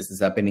thing is this is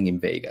happening in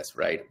Vegas,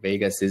 right?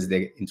 Vegas is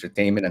the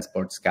entertainment and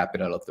sports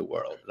capital of the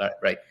world,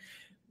 right?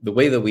 The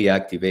way that we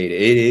activate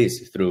it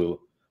is through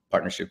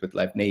partnership with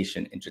Live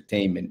Nation,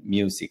 entertainment,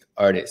 music,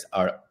 artists,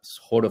 our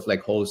sort of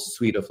like whole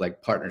suite of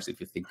like partners. If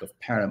you think of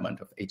Paramount,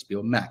 of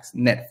HBO Max,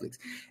 Netflix,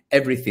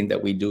 everything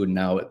that we do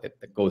now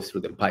that goes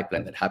through the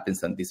pipeline that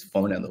happens on this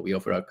phone and that we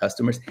offer our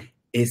customers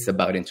is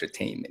about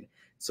entertainment.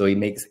 So it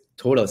makes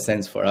total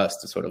sense for us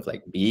to sort of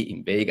like be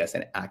in Vegas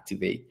and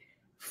activate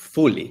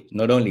fully,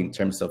 not only in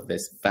terms of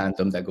this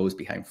fandom that goes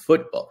behind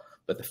football,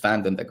 but the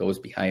fandom that goes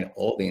behind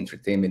all the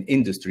entertainment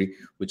industry,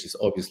 which is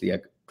obviously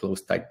a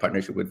close, tight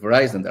partnership with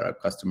Verizon that our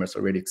customers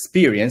already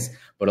experience,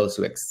 but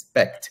also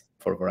expect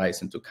for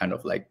Verizon to kind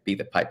of like be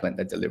the pipeline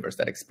that delivers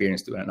that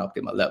experience to an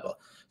optimal level.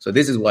 So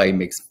this is why it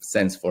makes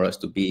sense for us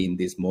to be in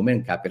this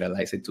moment,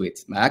 capitalize it to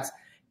its max.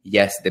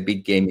 Yes, the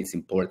big game is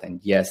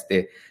important. Yes,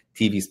 the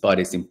TV spot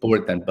is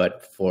important,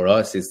 but for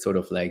us, it's sort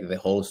of like the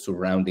whole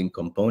surrounding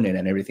component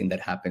and everything that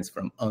happens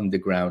from on the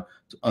ground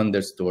to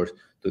under stores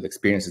to the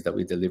experiences that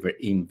we deliver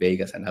in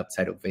Vegas and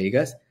outside of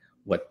Vegas,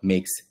 what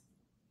makes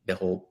the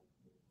whole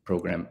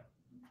program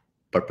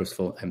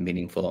purposeful and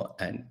meaningful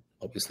and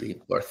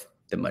obviously worth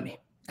the money.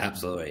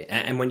 Absolutely.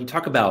 And when you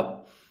talk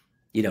about,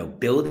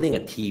 building a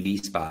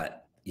TV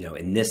spot,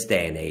 in this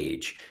day and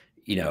age,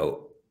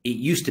 it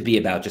used to be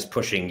about just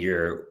pushing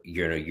your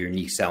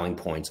unique selling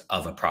points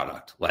of a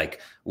product.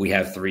 Like we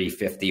have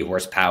 350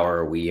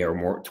 horsepower, we are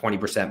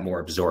 20% more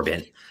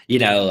absorbent,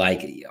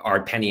 like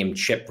our Pentium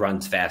chip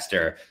runs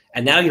faster.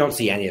 And now you don't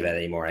see any of that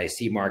anymore. I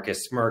see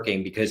Marcus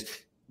smirking because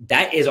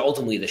that is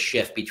ultimately the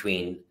shift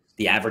between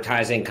the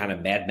advertising kind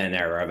of Mad Men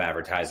era of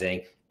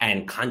advertising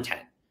and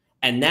content.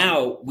 And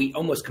now we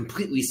almost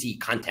completely see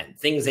content,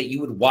 things that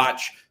you would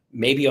watch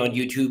maybe on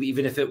YouTube,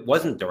 even if it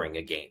wasn't during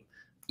a game.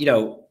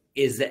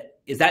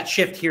 Is that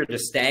shift here to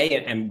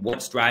stay, and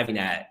what's driving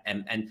that?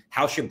 And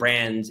how should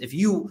brands, if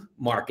you,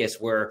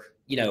 Marcus, were,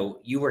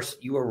 you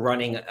were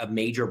running a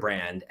major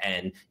brand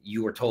and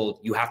you were told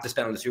you have to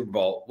spend on the Super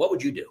Bowl, what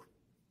would you do?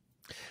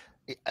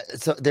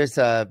 So there's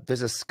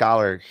a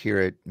scholar here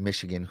at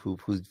Michigan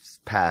who's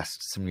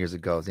passed some years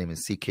ago. His name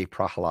is C.K.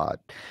 Prahalad.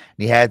 And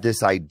he had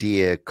this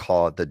idea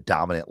called the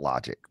dominant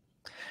logic.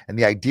 And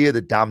the idea of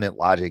the dominant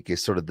logic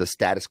is sort of the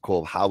status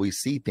quo of how we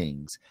see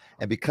things.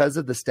 And because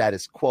of the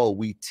status quo,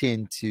 we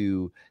tend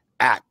to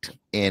act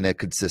in a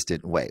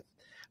consistent way.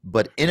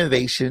 But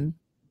innovation,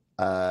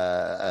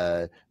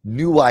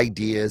 new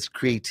ideas,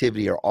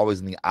 creativity are always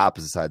on the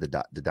opposite side of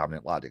the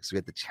dominant logic. So we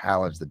have to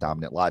challenge the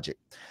dominant logic.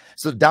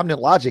 So the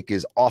dominant logic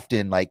is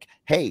often like,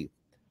 hey,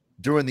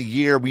 during the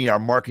year, we are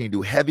marketing,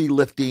 do heavy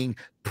lifting,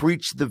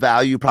 preach the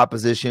value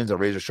propositions, a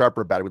razor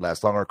sharper, battery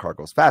lasts longer, car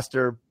goes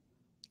faster.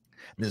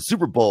 And then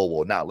Super Bowl,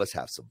 well, now let's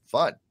have some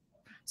fun.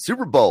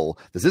 Super Bowl,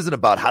 this isn't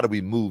about how do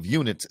we move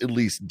units, at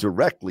least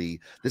directly.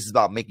 This is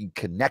about making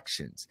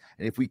connections.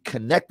 And if we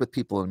connect with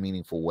people in a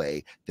meaningful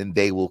way, then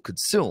they will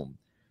consume.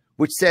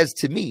 Which says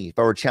to me, if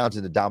I were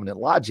challenging the dominant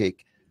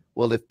logic,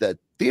 well, if the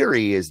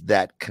theory is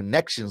that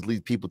connections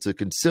lead people to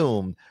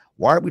consume,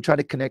 why aren't we trying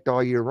to connect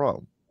all year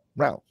round?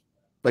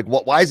 Like,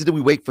 why is it that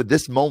we wait for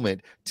this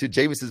moment, to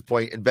Jameson's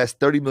point, invest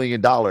 $30 million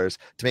to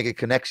make a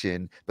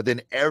connection, but then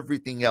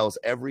everything else,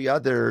 every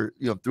other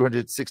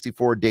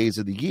 364 days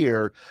of the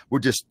year, we're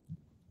just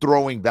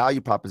throwing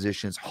value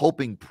propositions,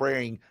 hoping,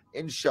 praying,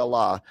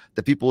 inshallah,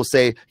 that people will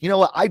say, you know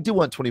what, I do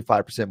want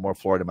 25% more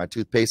fluoride in my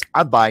toothpaste.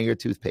 I'm buying your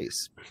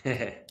toothpaste.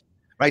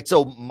 Right?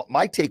 So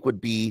my take would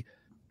be,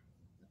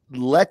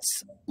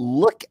 let's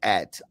look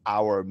at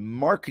our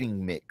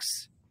marketing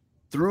mix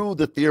through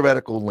the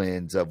theoretical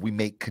lens of we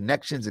make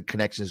connections and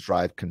connections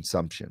drive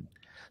consumption,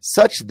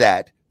 such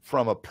that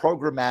from a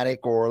programmatic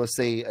or let's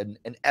say an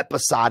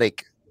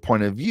episodic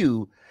point of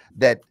view,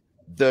 that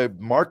the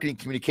marketing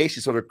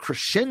communication sort of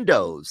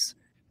crescendos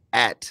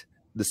at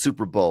the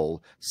Super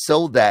Bowl,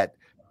 so that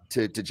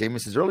to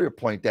Jameson's earlier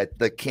point, that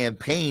the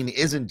campaign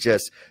isn't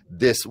just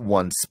this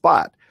one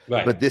spot,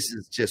 right, but this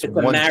is just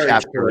one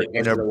chapter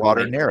in a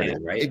broader narrative.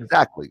 Plan, right?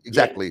 Exactly.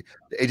 Yeah.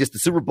 It just, the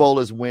Super Bowl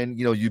is when,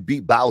 you know, you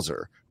beat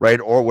Bowser, right?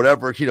 Or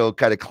whatever, you know,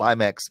 kind of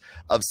climax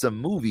of some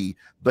movie,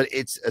 but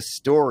it's a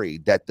story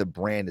that the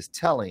brand is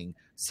telling,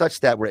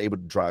 such that we're able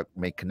to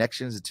make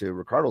connections, to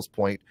Ricardo's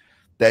point,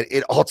 that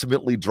it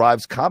ultimately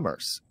drives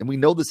commerce. And we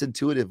know this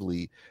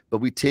intuitively, but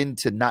we tend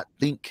to not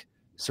think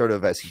sort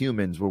of as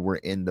humans when we're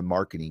in the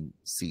marketing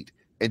seat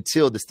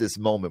until this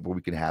moment where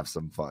we can have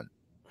some fun.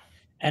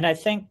 And I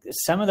think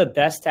some of the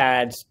best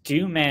ads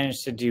do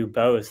manage to do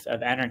both,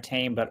 of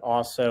entertain, but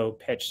also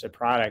pitch the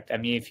product. I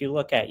mean, if you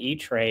look at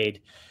E-Trade,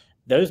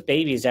 those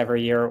babies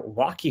every year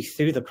walk you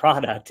through the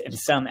product in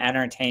some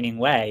entertaining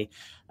way.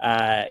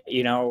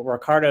 You know,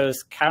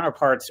 Ricardo's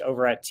counterparts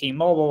over at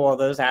T-Mobile, while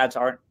those ads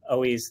aren't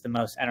always the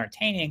most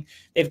entertaining,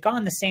 they've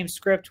gone the same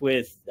script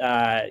with,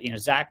 you know,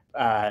 Zach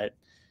Braff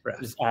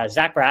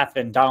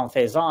and Donald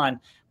Faison,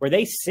 where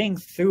they sing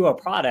through a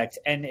product,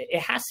 and it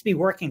has to be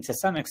working to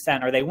some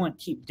extent, or they wouldn't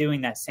keep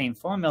doing that same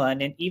formula. And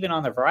then even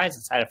on the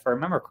Verizon side, if I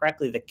remember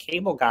correctly, the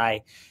cable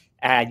guy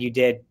ad you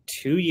did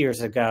 2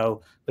 years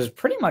ago was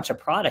pretty much a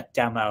product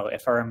demo,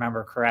 if I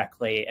remember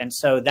correctly. And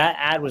so that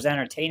ad was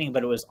entertaining,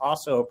 but it was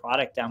also a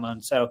product demo.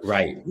 And so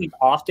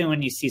often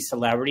when you see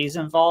celebrities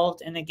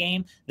involved in the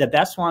game, the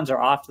best ones are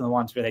often the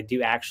ones where they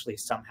do actually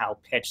somehow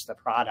pitch the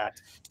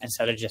product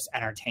instead of just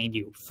entertain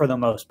you, for the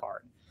most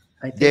part.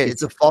 Yeah,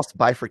 it's a false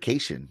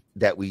bifurcation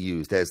that we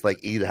use. That's like,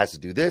 either has to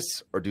do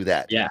this or do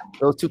that. Yeah,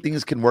 those two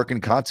things can work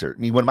in concert. I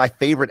mean, one of my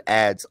favorite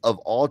ads of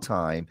all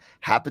time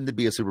happened to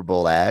be a Super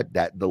Bowl ad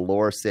that the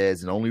lore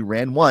says it only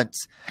ran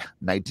once,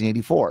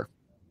 1984,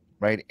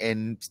 right?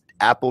 And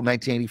Apple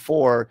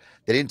 1984,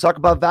 they didn't talk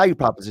about value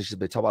propositions, but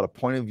they talked about a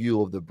point of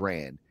view of the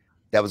brand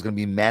that was going to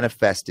be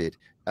manifested,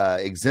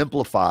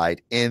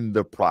 exemplified in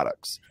the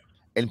products.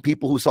 And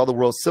people who saw the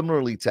world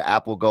similarly to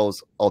Apple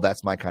goes, oh,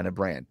 that's my kind of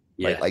brand,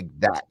 right? Like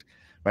that.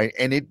 Right.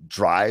 And it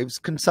drives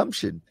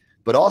consumption,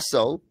 but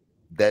also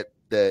that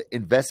the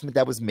investment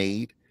that was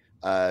made,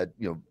 you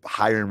know,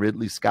 hiring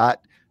Ridley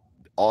Scott,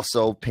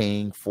 also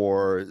paying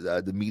for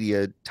the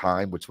media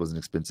time, which wasn't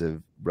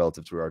expensive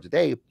relative to where we are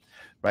today,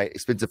 right?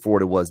 Expensive for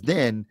what it was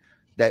then,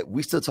 that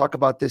we still talk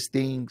about this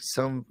thing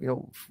some, you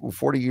know,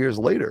 40 years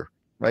later,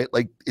 right?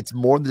 Like, it's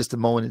more than just a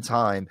moment in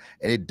time,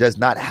 and it does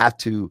not have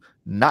to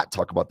not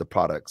talk about the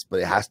products, but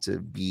it has to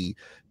be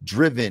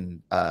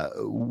driven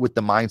with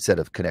the mindset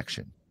of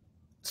connection.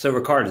 So,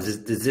 Ricardo,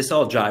 does this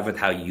all jive with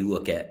how you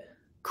look at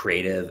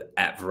creative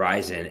at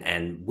Verizon?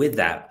 And with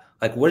that,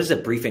 like, what does the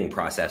briefing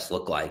process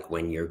look like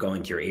when you're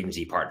going to your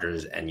agency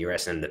partners and you're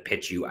asking them to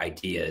pitch you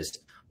ideas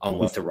on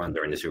what to run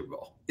during the Super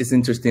Bowl? It's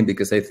interesting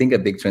because I think a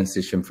big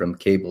transition from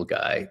cable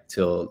guy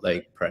till,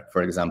 like,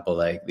 for example,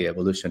 like the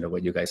evolution of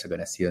what you guys are going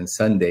to see on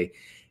Sunday,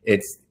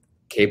 it's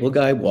cable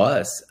guy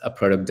was a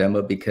product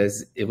demo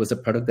because it was a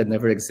product that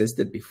never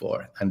existed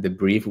before. And the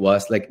brief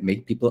was like,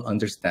 make people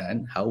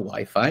understand how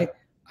Wi-Fi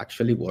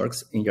actually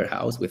works in your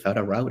house without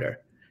a router.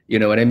 You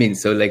know what I mean?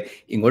 So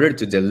like, in order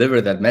to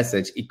deliver that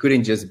message, it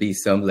couldn't just be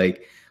some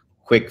like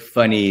quick,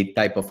 funny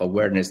type of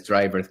awareness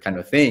driver kind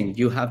of thing.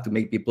 You have to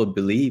make people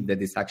believe that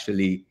this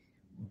actually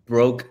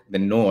broke the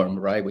norm,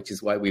 right? Which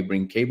is why we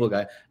bring cable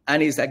guy.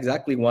 And it's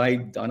exactly why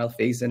Donald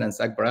Faison and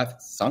Zach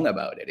Braff sung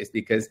about it. It's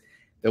because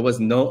there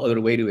was no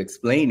other way to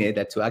explain it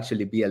than to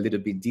actually be a little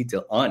bit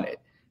detailed on it.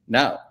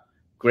 Now,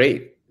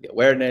 great, the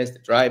awareness, the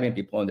driving,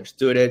 people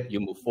understood it, you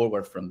move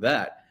forward from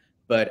that.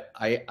 But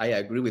I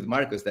agree with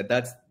Marcus that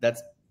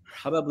that's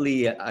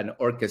probably an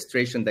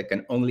orchestration that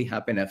can only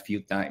happen a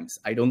few times.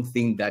 I don't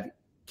think that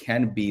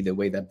can be the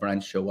way that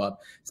brands show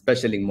up,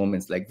 especially in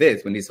moments like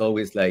this, when it's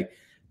always like,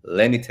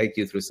 let me take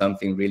you through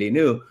something really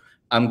new.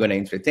 I'm going to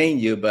entertain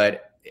you,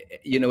 but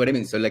you know what I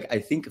mean? So like, I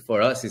think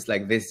for us, it's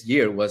like this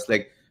year was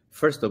like,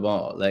 first of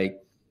all,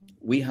 like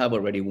we have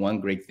already one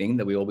great thing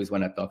that we always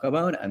want to talk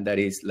about. And that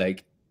is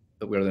like,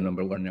 that we're the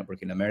 #1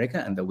 network in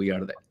America and that we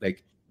are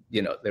like,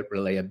 you know, the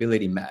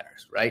reliability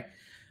matters, right?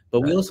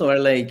 But we also are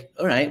like,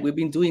 all right, we've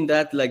been doing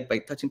that like by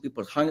touching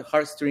people's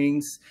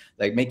heartstrings,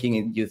 like making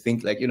it, you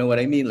think like, you know what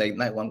I mean? Like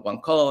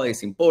 911 call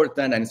is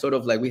important. And sort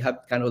of like, we have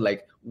kind of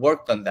like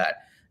worked on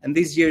that. And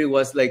this year it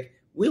was like,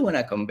 we want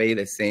to convey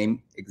the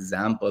same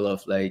example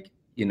of like,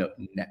 you know,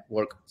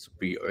 network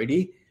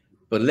superiority,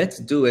 but let's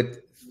do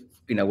it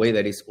in a way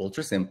that is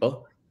ultra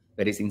simple,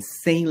 that is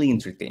insanely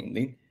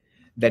entertaining,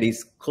 that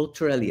is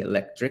culturally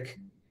electric.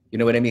 You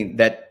know what I mean?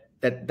 That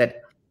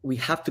we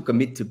have to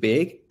commit to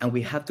big, and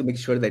we have to make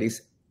sure that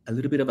it's a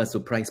little bit of a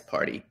surprise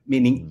party,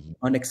 meaning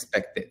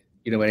unexpected.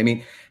 You know what I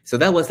mean? So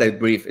that was like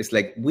brief. It's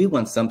like, we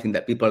want something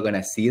that people are going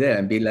to see there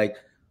and be like,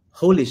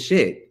 holy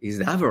shit, is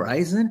that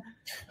Verizon?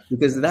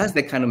 Because that's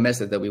the kind of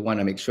message that we want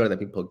to make sure that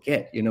people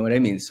get. You know what I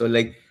mean? So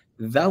like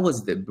that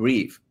was the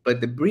brief.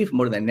 But the brief,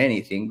 more than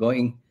anything,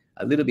 going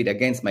a little bit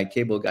against my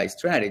cable guy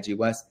strategy,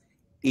 was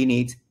it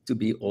needs to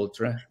be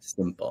ultra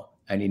simple,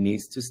 and it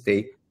needs to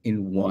stay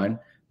in one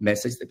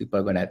message that people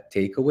are going to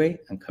take away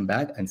and come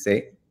back and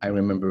say, I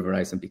remember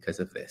Verizon because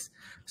of this.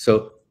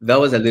 So that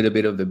was a little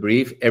bit of the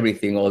brief.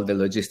 Everything, all the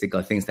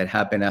logistical things that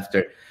happen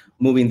after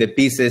moving the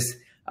pieces,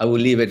 I will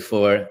leave it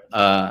for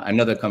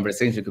another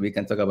conversation, because we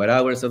can talk about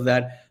hours of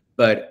that.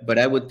 But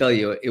I would tell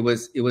you, it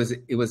was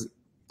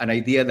an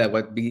idea that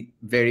would be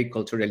very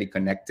culturally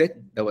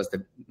connected. That was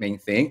the main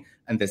thing.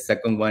 And the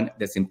second one,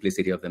 the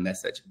simplicity of the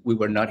message. We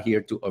were not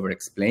here to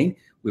over-explain.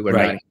 We were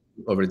not here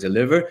to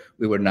over-deliver.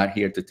 We were not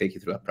here to take you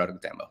through a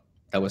product demo.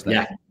 That was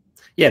not it.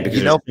 Yeah, because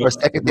you know, for a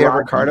second there,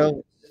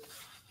 Ricardo,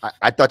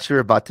 I thought you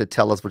were about to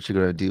tell us what you're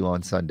going to do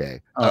on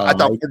Sunday. I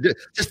thought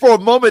just for a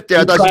moment there,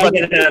 I thought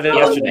you were about to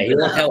yesterday.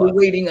 We're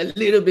waiting a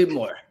little bit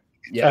more.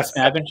 Yes. Trust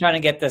me, I've been trying to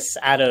get this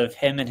out of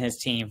him and his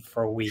team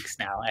for weeks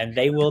now, and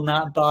they will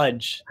not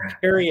budge.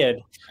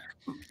 Period.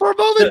 For a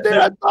moment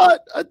there,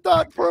 I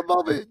thought for a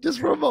moment, just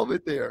for a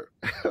moment there.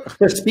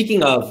 So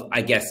speaking of,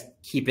 I guess,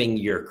 keeping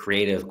your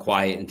creative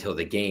quiet until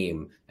the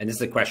game, and this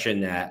is a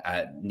question that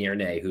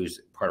Nirne, who's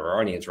part of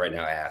our audience right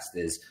now, asked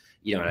is,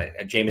 you know,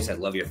 Jameson, I'd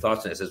love your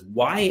thoughts on this, is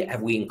why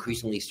have we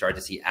increasingly started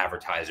to see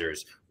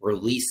advertisers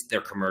release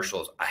their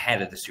commercials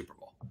ahead of the Super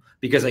Bowl?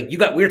 Because like we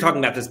were talking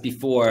about this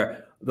before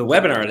the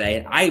webinar today,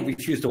 and I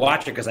refused to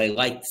watch it because I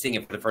liked seeing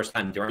it for the first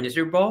time during the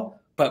Super Bowl,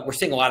 but we're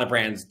seeing a lot of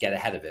brands get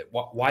ahead of it.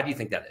 Why do you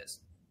think that is?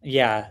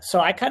 Yeah,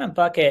 so I kind of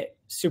bucket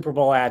Super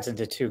Bowl ads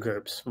into two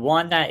groups.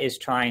 One that is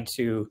trying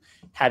to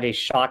have a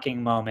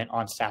shocking moment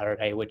on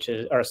Saturday,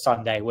 or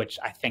Sunday, which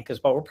I think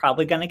is what we're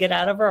probably going to get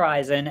out of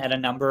Verizon and a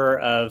number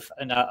of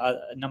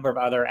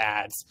other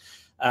ads.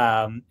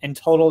 In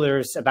total,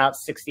 there's about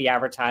 60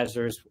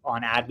 advertisers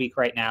on Adweek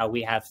right now.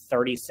 We have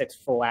 36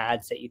 full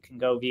ads that you can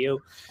go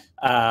view.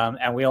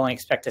 And we only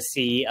expect to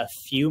see a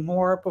few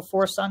more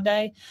before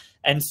Sunday.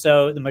 And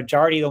so the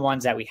majority of the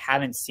ones that we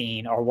haven't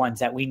seen are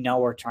ones that we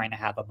know are trying to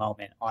have a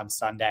moment on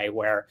Sunday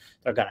where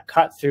they're going to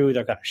cut through,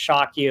 they're going to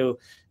shock you,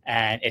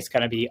 and it's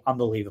going to be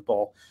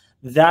unbelievable.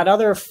 That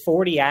other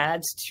 40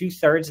 ads,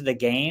 2/3 of the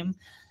game,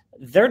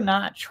 they're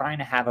not trying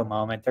to have a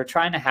moment. They're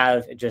trying to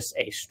have just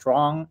a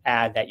strong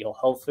ad that you'll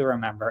hopefully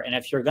remember. And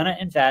if you're going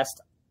to invest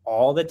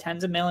all the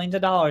tens of millions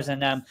of dollars in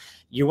them,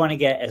 you want to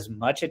get as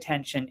much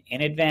attention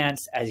in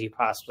advance as you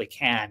possibly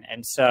can.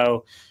 And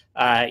so,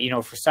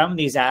 for some of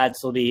these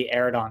ads will be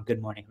aired on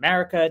Good Morning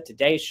America,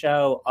 Today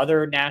Show,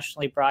 other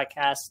nationally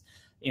broadcast,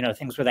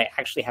 things where they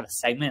actually have a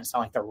segment. It's not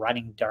like they're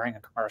running during a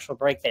commercial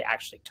break. They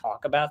actually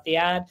talk about the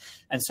ad.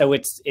 And so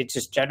it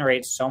just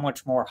generates so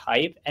much more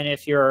hype. And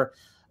if you're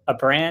a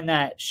brand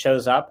that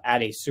shows up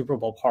at a Super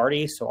Bowl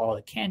party, so all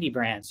the candy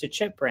brands, the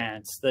chip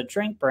brands, the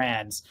drink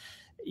brands,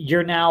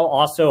 you're now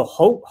also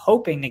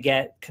hoping to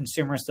get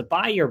consumers to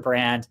buy your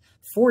brand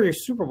for your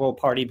Super Bowl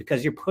party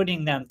because you're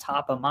putting them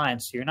top of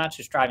mind. So you're not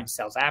just driving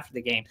sales after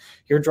the game,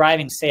 you're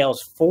driving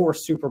sales for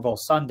Super Bowl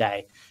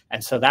Sunday.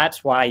 And so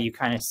that's why you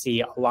kind of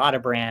see a lot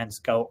of brands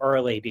go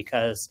early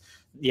because,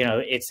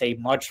 it's a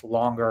much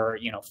longer,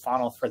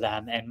 funnel for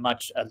them and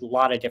a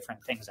lot of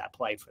different things at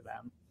play for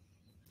them.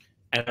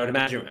 And I would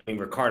imagine,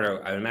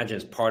 Ricardo, I would imagine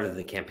as part of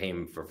the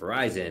campaign for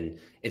Verizon,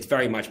 it's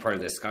very much part of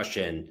the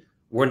discussion.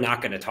 We're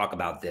not going to talk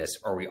about this,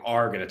 or we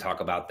are going to talk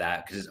about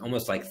that, because it's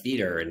almost like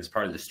theater and it's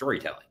part of the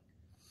storytelling.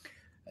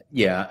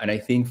 Yeah, and I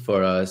think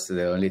for us,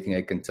 the only thing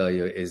I can tell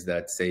you is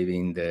that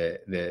saving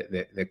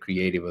the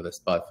creative of the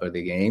spot for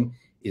the game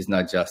is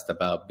not just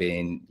about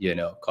being,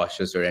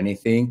 cautious or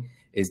anything.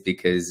 It's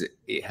because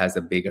it has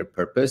a bigger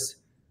purpose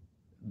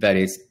that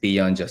is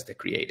beyond just the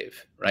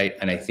creative, right?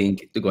 And I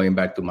think going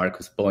back to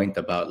Marcus' point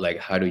about like,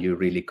 how do you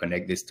really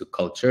connect this to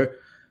culture?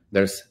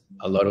 There's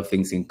a lot of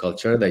things in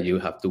culture that you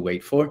have to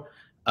wait for.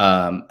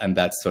 And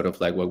that's sort of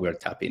like what we're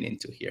tapping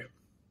into here.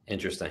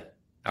 Interesting.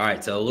 All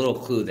right. So a little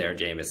clue there,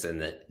 Jameson,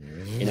 that,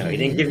 he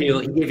didn't give you,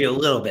 he gave you a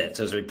little bit.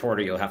 So as a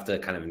reporter, you'll have to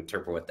kind of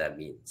interpret what that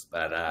means.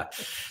 But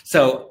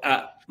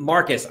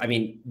Marcus,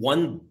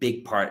 one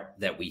big part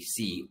that we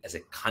see as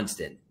a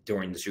constant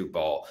during the Super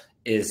Bowl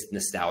is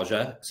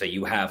nostalgia. So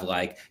you have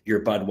like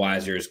your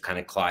Budweiser's kind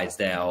of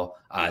Clydesdale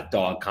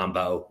dog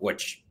combo,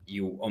 which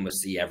you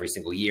almost see every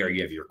single year.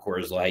 You have your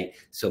Coors Light,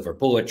 Silver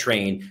Bullet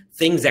Train,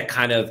 things that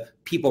kind of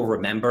people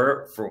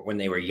remember for when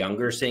they were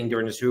younger seeing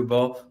during the Super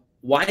Bowl.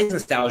 Why is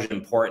nostalgia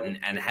important,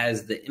 and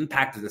has the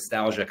impact of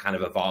nostalgia kind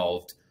of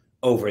evolved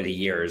over the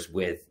years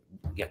with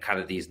kind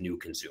of these new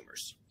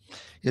consumers?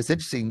 It's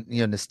interesting.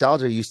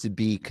 Nostalgia used to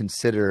be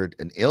considered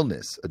an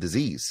illness, a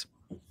disease,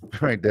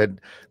 right? That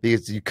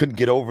because you couldn't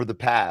get over the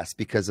past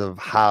because of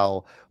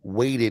how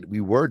weighted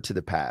we were to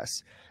the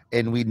past.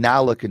 And we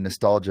now look at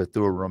nostalgia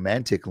through a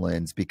romantic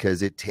lens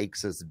because it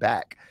takes us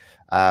back.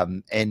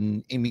 And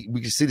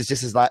we can see this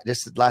just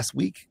last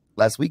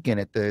weekend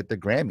at the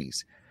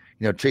Grammys.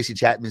 Tracy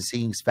Chapman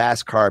sings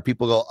Fast Car.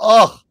 People go,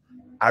 oh,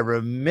 I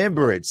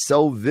remember it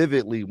so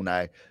vividly when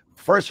I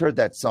first heard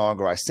that song,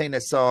 or I sang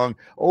that song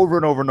over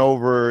and over and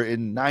over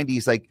in the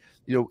 90s, like,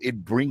 you know,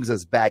 it brings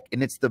us back.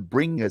 And it's the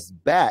bringing us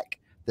back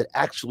that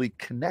actually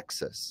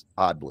connects us,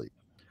 oddly.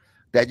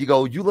 That you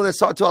go, you love that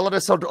song too, I love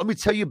that song too, let me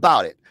tell you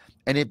about it.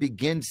 And it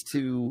begins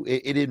to,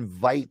 it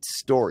invites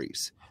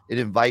stories. It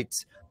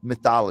invites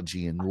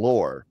mythology and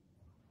lore.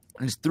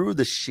 And it's through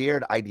the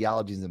shared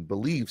ideologies and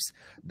beliefs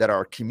that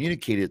are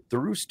communicated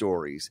through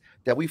stories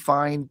that we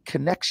find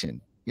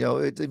connection. You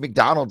know,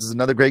 McDonald's is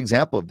another great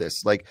example of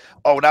this. Like,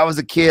 oh, when I was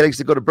a kid, I used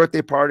to go to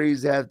birthday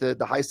parties, have the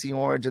high C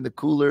orange and the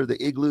cooler,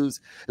 the igloos.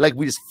 Like,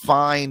 we just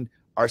find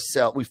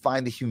ourselves, we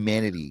find the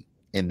humanity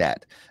in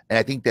that. And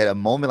I think that a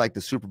moment like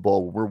the Super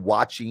Bowl, where we're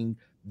watching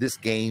this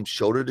game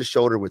shoulder to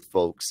shoulder with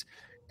folks,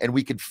 and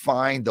we could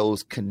find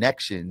those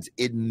connections,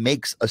 it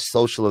makes a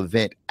social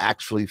event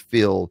actually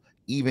feel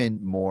even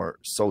more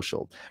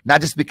social.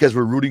 Not just because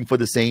we're rooting for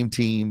the same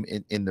team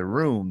in the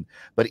room,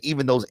 but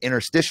even those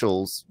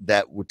interstitials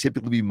that would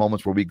typically be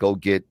moments where we go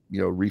get, you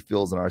know,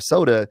 refills in our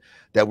soda,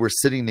 that we're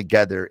sitting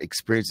together,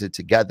 experiencing it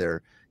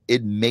together.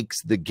 It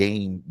makes the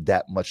game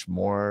that much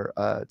more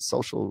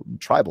social and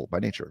tribal by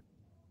nature.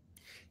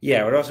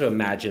 Yeah, I would also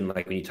imagine,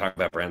 like, when you talk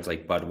about brands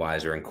like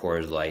Budweiser and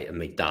Coors Light and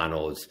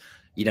McDonald's,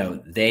 you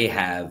know, they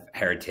have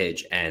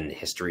heritage and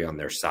history on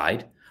their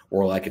side.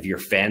 Or like if you're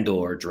FanDuel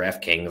or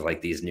DraftKings,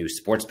 like these new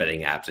sports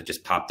betting apps that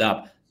just popped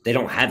up, they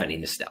don't have any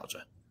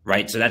nostalgia,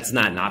 right? So that's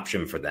not an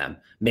option for them.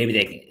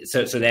 Maybe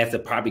so they have to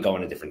probably go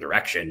in a different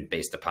direction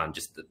based upon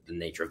just the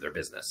nature of their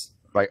business.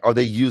 Right. Or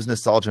they use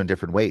nostalgia in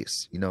different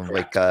ways. You know,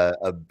 correct.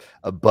 Like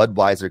a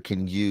Budweiser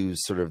can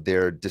use sort of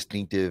their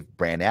distinctive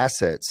brand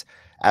assets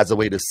as a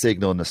way to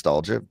signal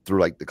nostalgia through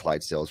like the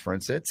Clydesdales, for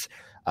instance,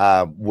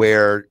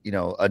 where, you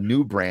know, a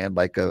new brand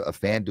like a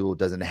FanDuel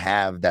doesn't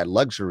have that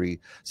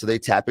luxury. So they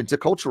tap into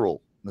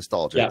cultural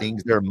nostalgia,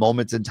 things, there are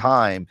moments in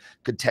time,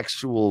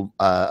 contextual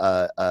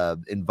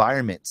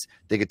environments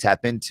they could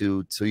tap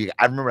into. So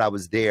I remember I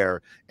was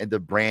there, and the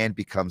brand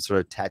becomes sort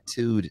of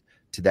tattooed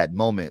to that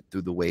moment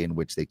through the way in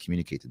which they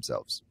communicate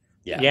themselves.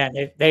 Yeah,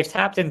 they've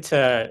tapped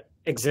into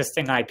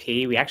existing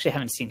IP. We actually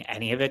haven't seen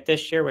any of it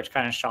this year, which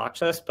kind of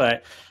shocks us.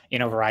 But, you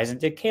know, Verizon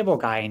did Cable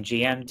Guy, and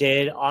GM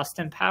did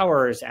Austin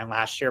Powers, and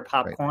last year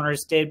Pop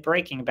Corners did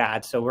Breaking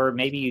Bad. So where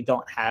maybe you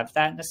don't have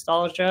that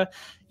nostalgia,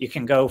 you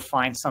can go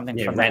find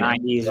something from the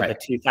 90s or the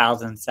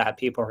 2000s that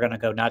people are going to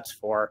go nuts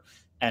for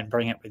and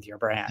bring it with your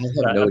brand.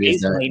 But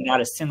amazingly,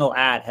 not a single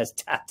ad has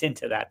tapped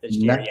into that this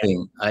year.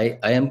 Nothing. I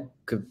am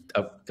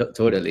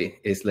totally.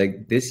 It's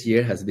like this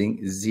year has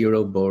been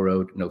zero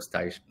borrowed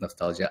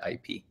nostalgia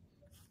IP.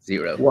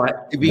 Zero.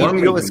 What? You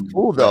know what's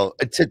cool though?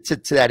 To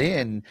that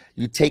end,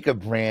 you take a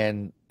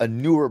brand, a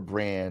newer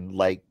brand,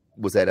 like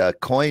was that a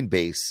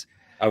Coinbase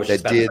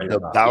that did the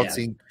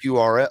bouncing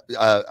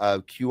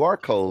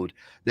QR code.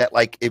 That,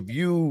 like, if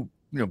you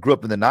grew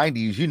up in the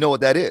 90s, you know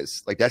what that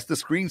is. Like, that's the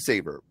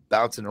screensaver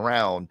bouncing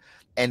around,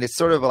 and it's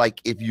sort of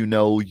like, if you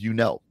know, you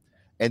know.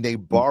 And they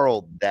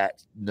borrowed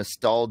that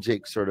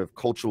nostalgic sort of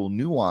cultural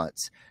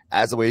nuance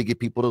as a way to get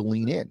people to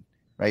lean in,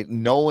 right?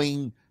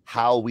 Knowing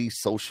how we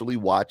socially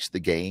watch the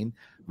game,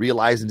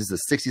 realizing this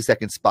is a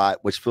 60-second spot,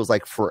 which feels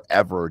like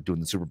forever doing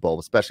the Super Bowl,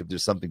 especially if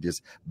there's something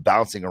just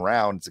bouncing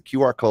around. It's a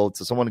QR code.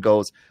 So someone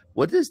goes,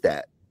 what is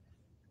that?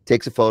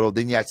 Takes a photo.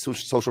 Then you have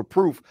social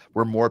proof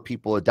where more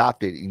people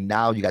adopt it. And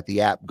now you got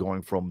the app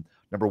going from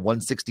number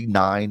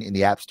 169 in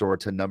the App Store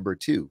to number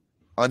 2.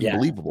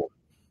 Unbelievable. Yeah.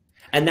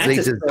 And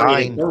that's a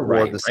story,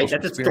 right? That's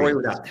a story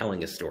without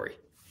telling a story.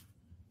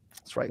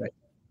 That's right.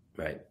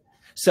 Right.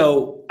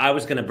 So I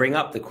was going to bring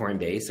up the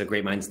Coinbase, so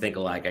great minds think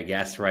alike, I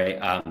guess, right?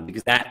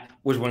 Because that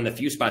was one of the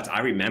few spots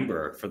I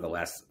remember for the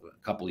last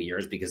couple of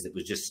years, because it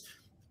was just,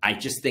 I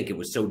just think it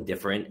was so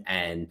different.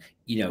 And,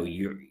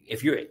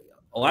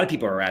 a lot of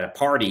people are at a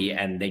party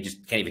and they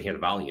just can't even hear the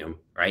volume,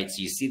 right?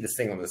 So you see this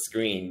thing on the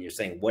screen, you're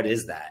saying, what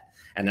is that?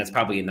 And that's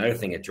probably another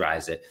thing that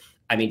drives it.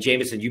 I mean,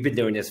 Jameson, you've been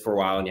doing this for a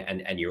while,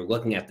 and you're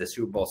looking at the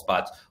Super Bowl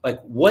spots.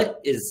 Like,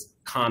 what is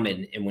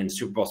common in when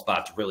Super Bowl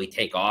spots really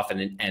take off,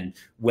 and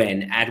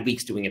when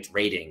Adweek's doing its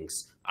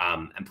ratings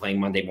and playing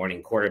Monday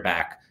morning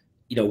quarterback,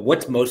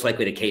 what's most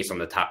likely the case on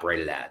the top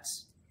rated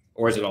ads?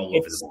 Or is it all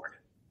over the board?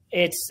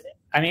 It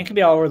can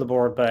be all over the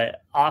board,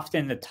 but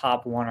often the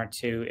top 1 or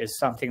 2 is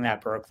something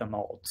that broke the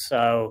mold.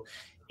 So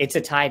it's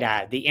a Tide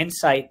ad. The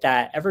insight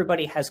that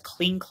everybody has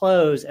clean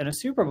clothes in a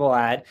Super Bowl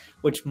ad,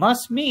 which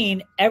must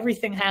mean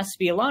everything has to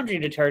be a laundry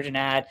detergent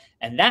ad.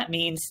 And that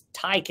means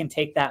Tide can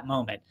take that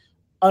moment.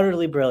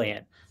 Utterly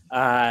brilliant.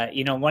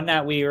 One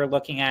that we were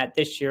looking at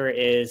this year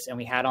is, and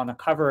we had on the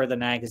cover of the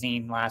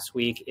magazine last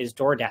week, is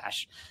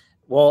DoorDash.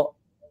 Well,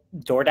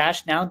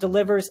 DoorDash now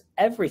delivers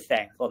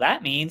everything. Well,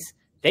 that means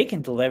they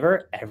can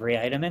deliver every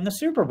item in the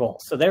Super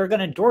Bowl. So they're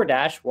going to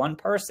DoorDash one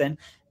person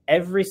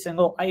every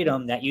single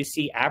item that you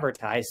see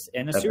advertised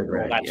in a Super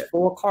Bowl. That's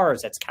 4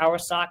 cars. That's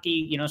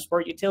Kawasaki,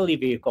 sport utility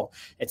vehicle.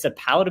 It's a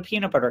pallet of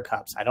peanut butter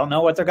cups. I don't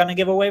know what they're going to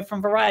give away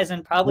from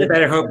Verizon. Probably. We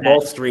better hope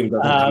Gulfstream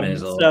doesn't come in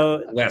as a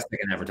last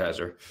second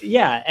advertiser.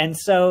 Yeah, and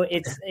so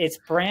it's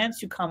brands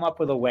who come up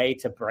with a way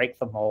to break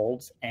the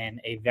molds in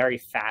a very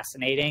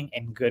fascinating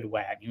and good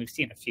way. I mean, we've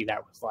seen a few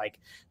that was like,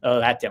 oh,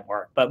 that didn't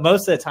work. But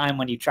most of the time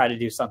when you try to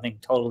do something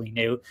totally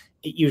new,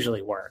 it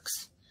usually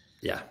works.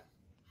 Yeah.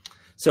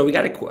 So we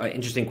got an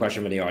interesting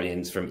question from the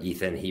audience from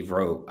Ethan. He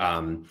wrote,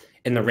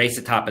 in the race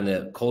to top and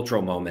the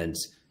cultural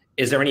moments,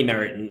 is there any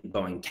merit in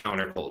going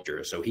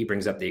counterculture? So he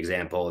brings up the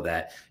example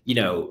that,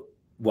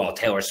 while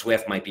Taylor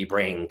Swift might be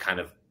bringing kind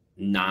of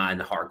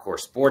non-hardcore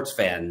sports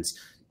fans,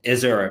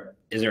 is there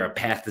a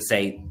path to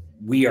say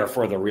we are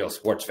for the real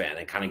sports fan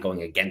and kind of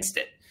going against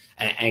it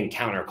and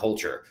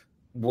counterculture?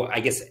 Well, I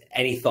guess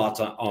any thoughts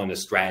on a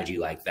strategy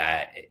like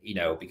that,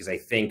 because I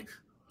think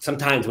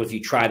sometimes if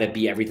you try to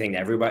be everything to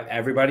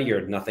everybody,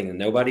 you're nothing to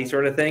nobody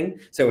sort of thing.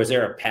 So is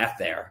there a path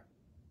there?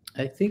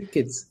 I think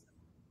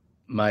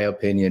my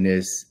opinion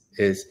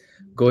is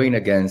going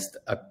against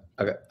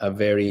a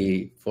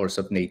very force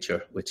of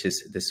nature, which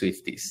is the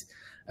Swifties,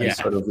 and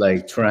sort of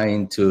like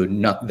trying to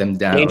knock them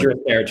down. Dangerous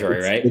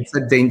territory, right? It's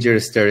a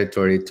dangerous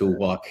territory to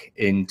walk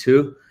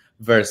into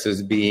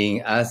versus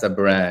being, as a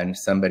brand,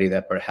 somebody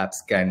that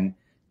perhaps can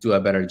do a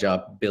better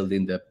job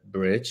building the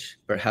bridge,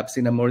 perhaps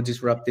in a more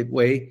disruptive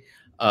way.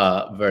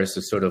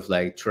 Versus sort of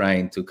like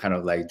trying to kind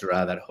of like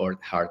draw that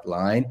hard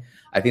line.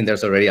 I think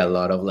there's already a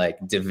lot of like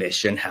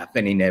division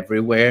happening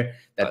everywhere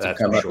to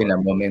come up in a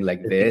moment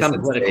like this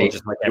and say,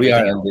 we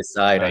are on this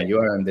side and you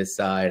are on this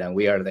side and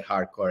we are the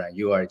hardcore and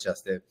you are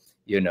just the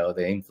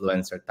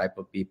influencer type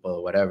of people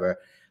or whatever.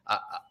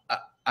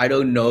 I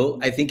don't know.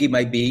 I think it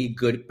might be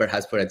good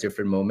perhaps for a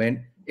different moment.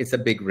 It's a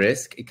big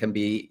risk. It can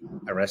be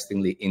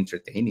arrestingly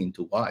entertaining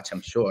to watch,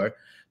 I'm sure.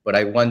 But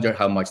I wonder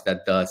how much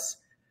that does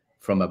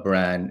from a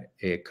brand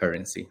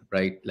currency,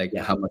 right? Like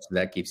how much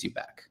that gives you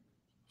back.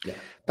 Yeah.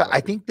 But I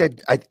think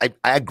that I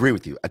agree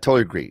with you. I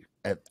totally agree.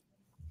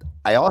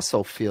 I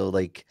also feel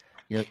like,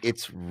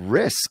 it's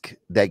risk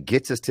that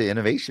gets us to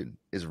innovation,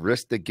 is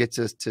risk that gets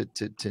us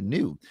to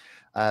new.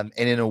 And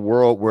in a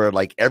world where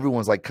like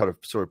everyone's like kind of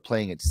sort of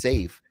playing it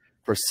safe,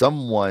 for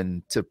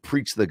someone to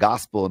preach the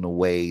gospel in a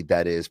way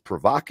that is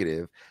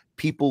provocative,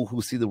 people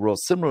who see the world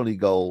similarly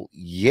go,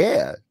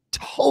 yeah,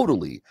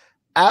 totally,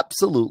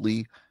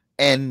 absolutely.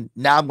 And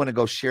now I'm going to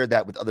go share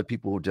that with other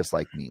people who are just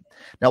like me.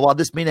 Now, while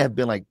this may not have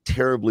been like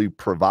terribly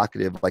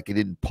provocative, like it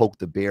didn't poke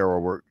the bear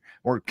or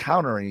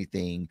counter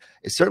anything,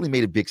 it certainly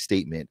made a big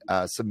statement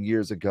some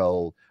years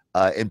ago,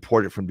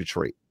 imported from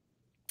Detroit.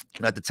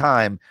 And at the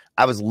time,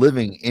 I was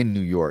living in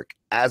New York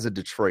as a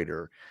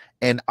Detroiter,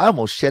 and I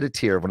almost shed a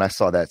tear when I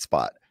saw that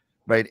spot.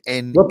 Right.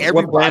 And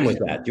what brand was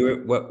that?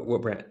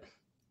 What brand?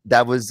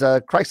 That was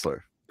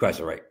Chrysler.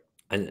 Chrysler, right.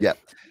 Yeah.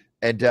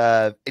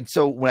 And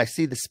so when I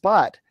see the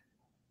spot,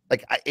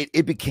 like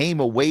it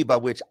became a way by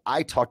which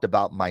I talked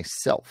about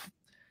myself,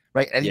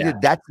 right? And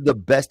that's the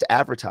best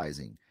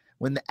advertising.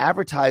 When the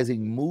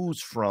advertising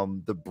moves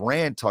from the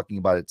brand talking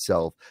about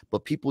itself,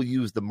 but people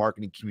use the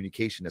marketing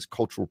communication as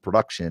cultural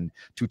production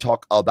to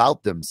talk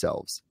about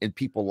themselves and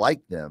people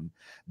like them,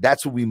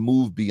 that's when we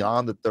move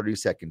beyond the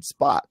 30-second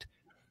spot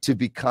to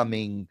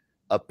becoming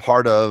a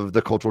part of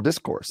the cultural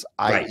discourse,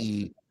 right.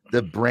 i.e.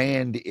 the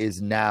brand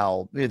is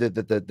now,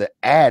 the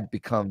ad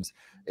becomes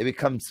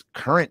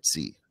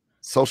currency.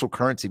 Social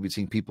currency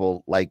between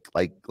people like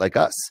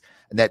us,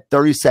 and that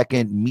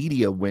 30-second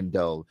media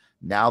window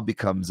now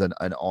becomes an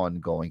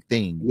ongoing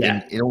thing.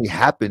 And it only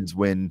happens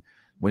when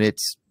it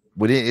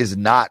is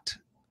not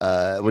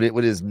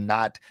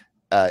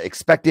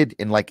expected,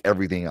 and like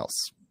everything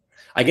else.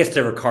 I guess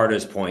to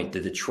Ricardo's point,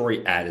 the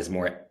Detroit ad is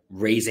more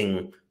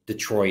raising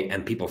Detroit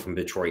and people from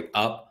Detroit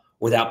up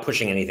without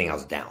pushing anything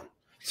else down.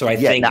 So I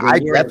think I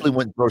definitely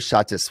wouldn't throw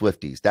shots at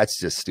Swifties. That's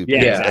just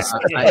stupid. Yeah,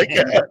 I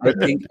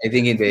think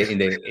in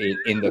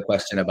the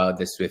question about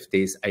the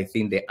Swifties, I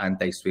think the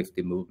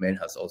anti-Swiftie movement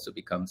has also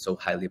become so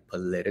highly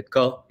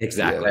political.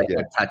 Exactly,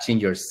 attaching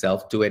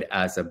yourself to it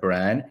as a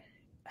brand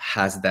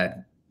has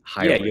that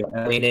higher. Yeah, you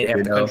alienate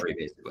half the country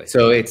basically.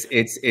 So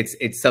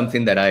it's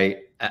something that I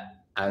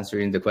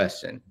answering the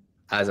question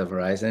as a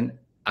Verizon.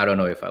 I don't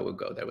know if I would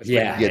go there with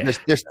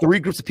There's 3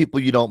 groups of people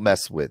you don't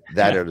mess with.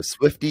 That are the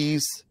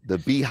Swifties, the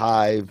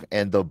Beehive,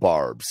 and the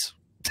Barbs.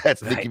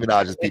 That's Nicki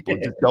Minaj's people.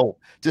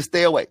 Just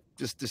stay away.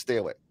 Just stay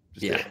away.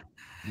 Stay away.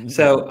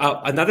 So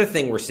another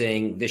thing we're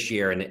seeing this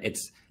year, and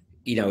it's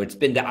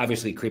been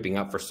obviously creeping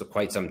up for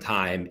quite some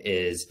time,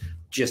 is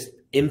just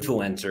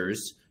influencers,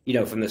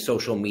 from the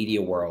social media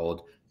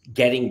world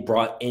getting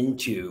brought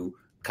into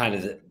kind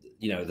of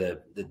the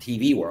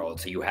TV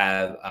world. So you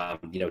have,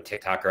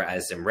 TikToker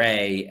Azim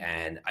Ray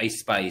and Ice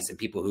Spice and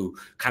people who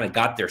kind of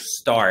got their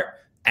start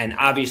and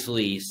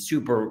obviously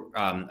super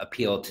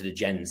appeal to the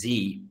Gen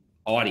Z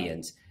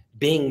audience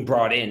being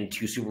brought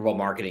into Super Bowl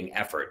marketing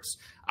efforts.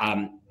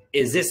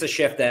 Is this a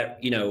shift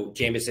that,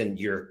 Jameson,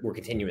 we're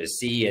continuing to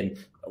see? And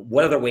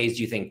what other ways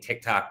do you think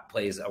TikTok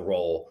plays a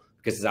role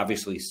because it's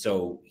obviously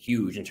so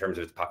huge in terms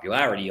of its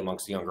popularity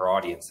amongst the younger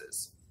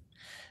audiences.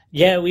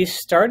 Yeah, we've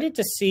started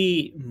to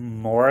see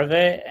more of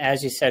it.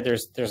 As you said,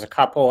 there's a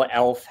couple.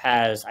 Elf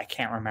has, I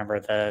can't remember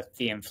the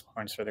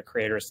influencer, the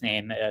creator's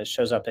name. It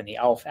shows up in the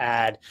Elf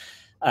ad.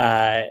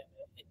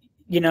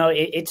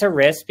 It's a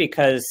risk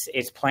because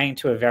it's playing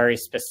to a very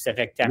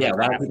specific demographic. Yeah,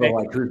 a lot of people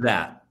are like, who's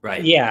that?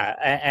 Right. Yeah,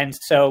 and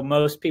so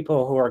most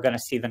people who are going to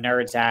see the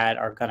Nerds ad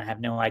are going to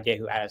have no idea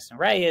who Addison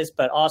Rae is,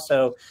 but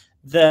also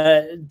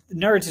the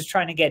Nerds is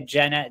trying to get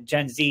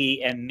Gen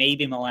Z and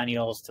maybe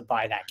millennials to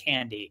buy that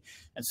candy.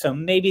 And so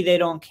maybe they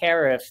don't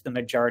care if the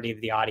majority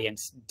of the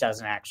audience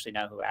doesn't actually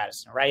know who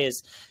Addison Rae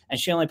is. And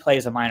she only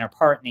plays a minor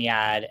part in the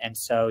ad. And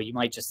so you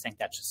might just think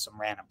that's just some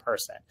random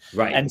person.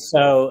 Right. And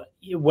so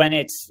when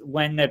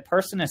the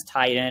person is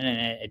tied in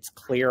and it's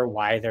clear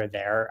why they're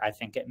there, I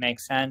think it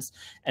makes sense.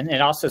 And it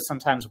also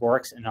sometimes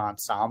works in an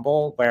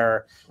ensemble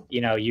where,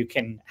 you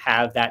can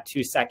have that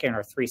 2-second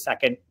or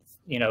 3-second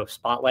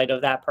spotlight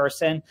of that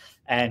person,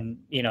 and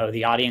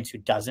the audience who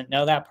doesn't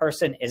know that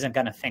person isn't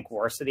going to think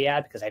worse of the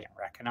ad because I didn't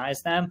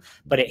recognize them,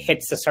 but it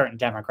hits a certain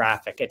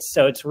demographic.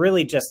 It's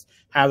really just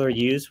how they're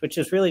used, which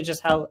is really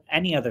just how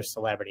any other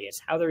celebrity is,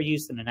 how they're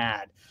used in an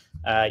ad.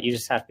 You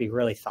just have to be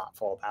really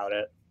thoughtful about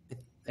it.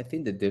 I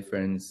think the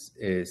difference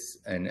is,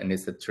 and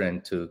it's a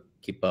trend to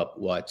keep up,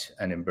 watch,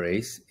 and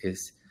embrace,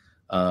 is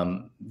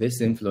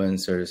these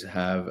influencers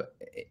have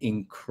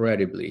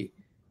incredibly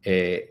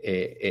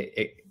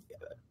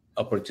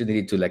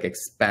opportunity to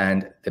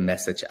expand the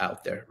message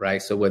out there,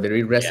 right? So whether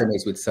it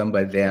resonates with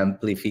somebody, the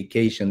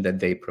amplification that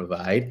they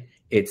provide,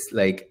 it's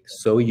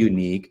so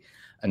unique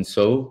and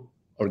so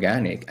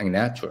organic and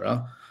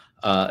natural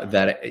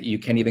that you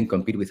can't even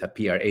compete with a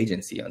PR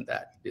agency on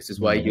that. This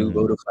is why you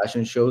go to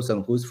fashion shows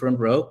and who's front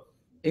row?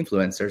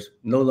 Influencers,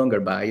 no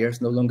longer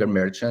buyers, no longer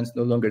merchants,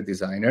 no longer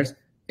designers,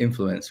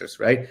 influencers,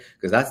 right?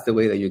 Because that's the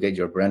way that you get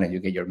your brand and you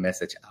get your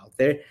message out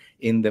there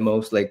in the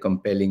most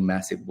compelling,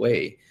 massive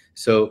way.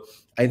 So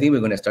I think we're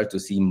going to start to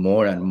see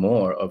more and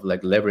more of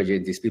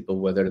leveraging these people,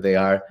 whether they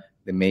are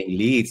the main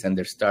leads and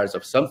they're stars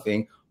of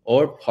something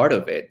or part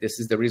of it. This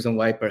is the reason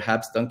why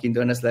perhaps Dunkin'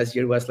 Donuts last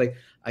year was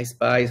I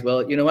Spice.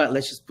 Well, you know what?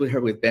 Let's just put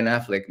her with Ben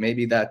Affleck.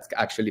 Maybe that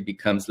actually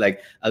becomes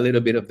a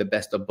little bit of the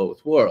best of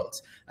both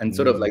worlds. And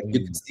sort of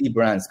you can see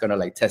brands kind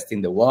of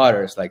testing the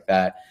waters like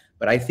that.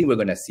 But I think we're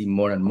going to see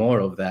more and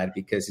more of that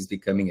because it's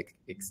becoming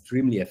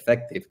extremely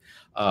effective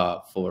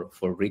for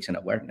reach and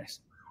awareness.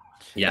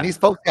 Yeah. And these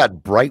folks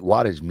got bright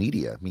wattage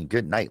media. I mean,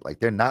 good night.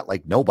 They're not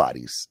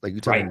nobodies. You're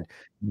talking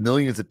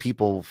millions of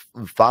people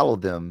follow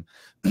them.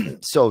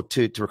 So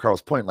to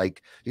Ricardo's point, you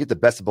get the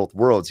best of both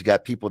worlds. You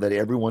got people that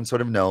everyone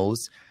sort of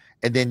knows,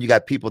 and then you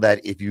got people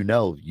that if you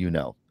know,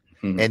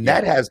 and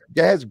that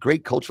has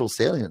great cultural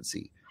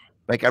saliency.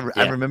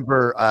 I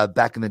remember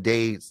back in the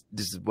day,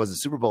 this was a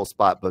Super Bowl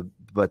spot,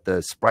 but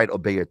the Sprite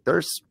Obey Your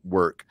Thirst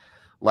work,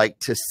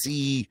 to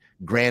see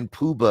Grand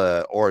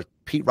Poobah or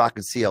Pete Rock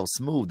and CL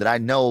Smooth that I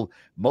know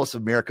most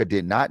of America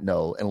did not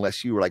know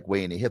unless you were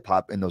way into hip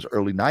hop in those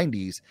early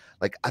 90s.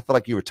 I felt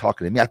like you were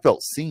talking to me. I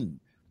felt seen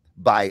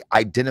by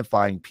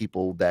identifying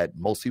people that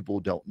most people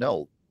don't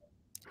know.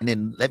 And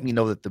then let me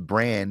know that the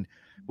brand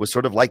was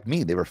sort of like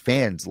me. They were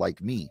fans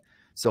like me.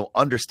 So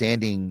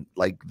understanding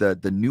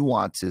the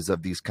nuances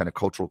of these kind of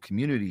cultural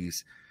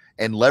communities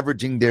and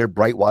leveraging their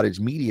bright wattage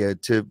media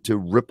to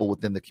ripple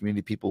within the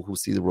community, people who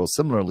see the world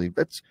similarly,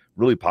 that's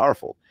really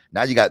powerful.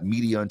 Now you got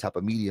media on top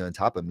of media on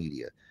top of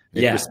media.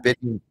 If you're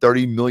spending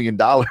 $30 million,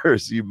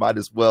 you might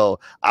as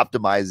well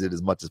optimize it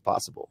as much as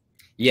possible.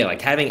 Yeah,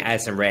 having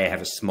Addison Rae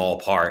have a small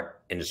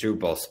part in the Super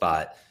Bowl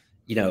spot,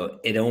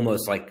 it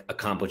almost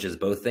accomplishes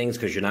both things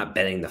because you're not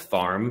betting the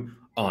farm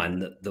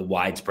on the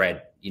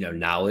widespread,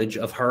 knowledge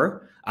of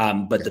her.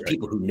 But the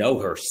people who know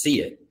her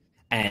see it.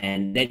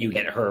 And then you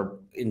get her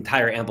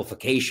entire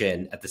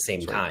amplification at the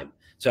same time.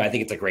 So I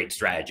think it's a great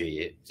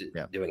strategy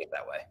doing it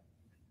that way.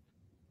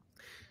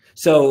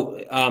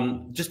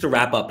 So just to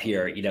wrap up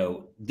here,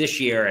 this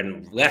year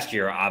and last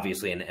year,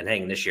 obviously, and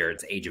heading this year,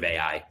 it's age of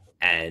AI.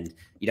 And,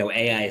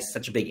 AI has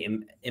such a big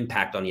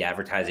impact on the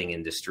advertising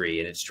industry.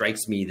 And it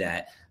strikes me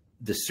that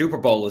the Super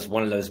Bowl is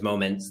one of those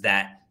moments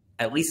that,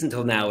 at least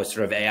until now, is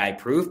sort of AI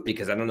proof,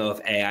 because I don't know if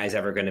AI is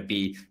ever going to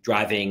be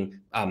driving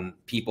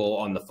people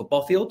on the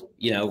football field.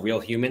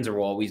 Real humans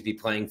will always be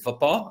playing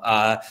football,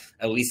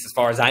 at least as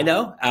far as I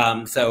know.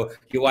 So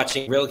you're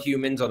watching real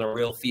humans on a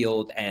real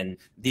field, and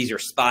these are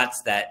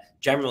spots that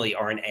generally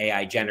aren't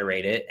AI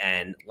generated.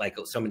 And like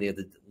so many of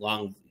the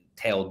long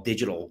tail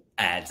digital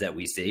ads that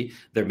we see,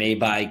 they're made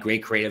by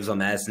great creatives on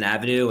Madison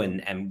Avenue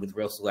and with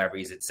real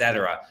celebrities, et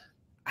cetera.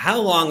 How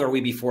long are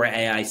we before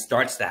AI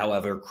starts to,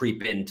 however,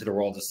 creep into the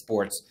world of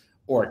sports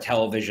or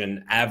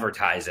television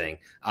advertising,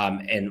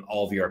 in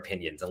all of your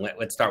opinions? And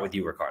let's start with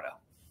you, Ricardo.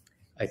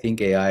 I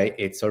think AI,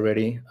 it's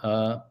already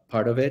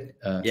part of it,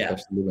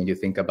 especially when you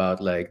think about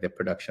the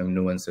production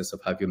nuances of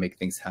how you make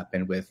things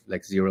happen with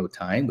zero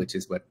time, which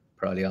is what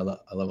probably all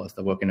of us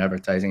that work in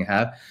advertising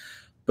have.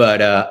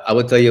 But I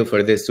will tell you,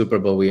 for this Super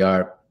Bowl, we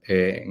are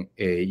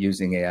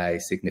using AI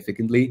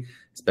significantly,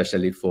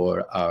 especially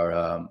for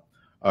our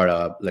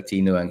our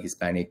Latino and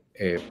Hispanic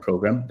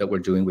program that we're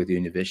doing with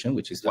Univision,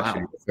 which is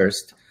actually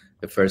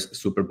the first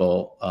Super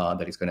Bowl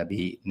that is going to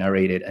be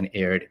narrated and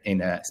aired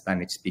in a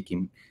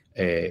Spanish-speaking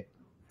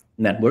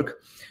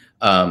network.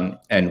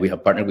 And we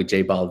have partnered with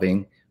J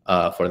Balvin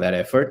for that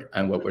effort.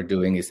 And what we're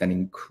doing is an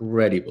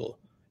incredible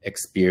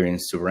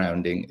experience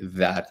surrounding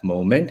that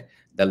moment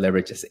that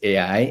leverages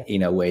AI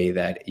in a way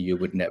that you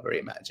would never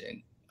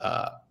imagine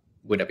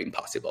would have been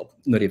possible,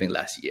 not even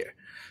last year.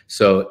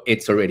 So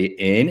it's already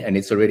in, and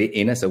it's already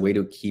in as a way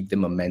to keep the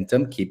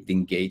momentum, keep the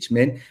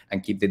engagement,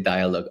 and keep the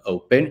dialogue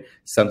open,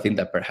 something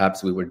that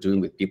perhaps we were doing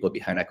with people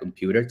behind a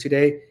computer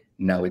today.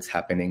 Now it's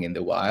happening in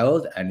the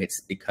wild, and it's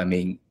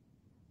becoming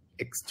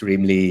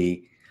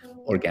extremely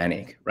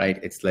organic, right?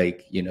 It's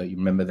like, you know, you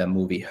remember that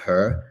movie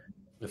Her?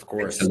 Of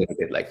course. It's a little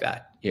bit like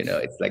that. You know,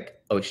 it's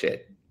like, oh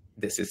shit,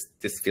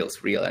 this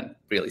feels real and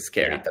really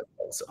scary. Yeah.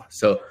 Also.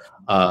 So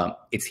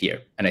it's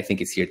here, and I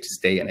think it's here to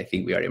stay, and I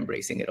think we are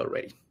embracing it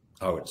already.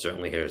 Oh, it's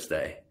certainly here to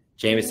stay.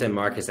 Jameson,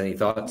 Marcus, any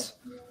thoughts?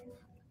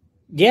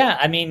 Yeah,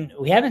 I mean,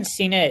 we haven't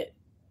seen it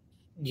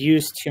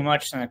used too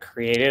much in the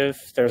creative.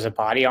 There's a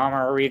Body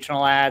Armor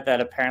regional ad that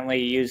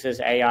apparently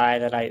uses AI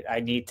that I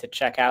need to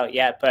check out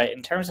yet. But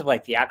in terms of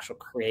like the actual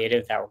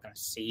creative that we're going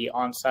to see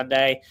on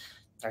Sunday,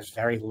 there's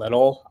very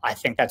little. I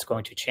think that's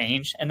going to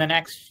change in the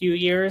next few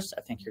years.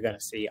 I think you're going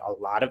to see a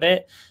lot of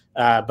it.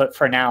 But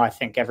for now, I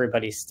think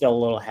everybody's still a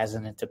little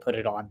hesitant to put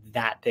it on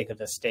that big of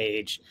a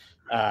stage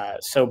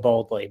so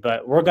boldly.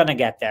 But we're going to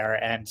get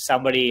there. And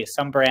some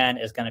brand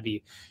is going to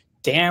be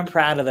damn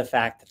proud of the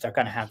fact that they're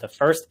going to have the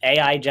first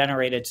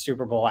AI-generated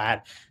Super Bowl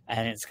ad,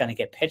 and it's going to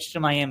get pitched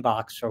in my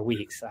inbox for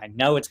weeks. I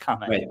know it's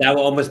coming. Right. That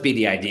will almost be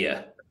the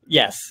idea.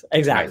 Yes,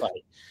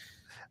 exactly.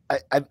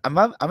 Right.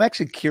 I'm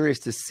actually curious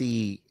to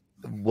see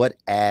what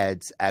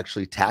ads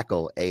actually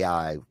tackle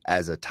AI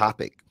as a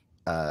topic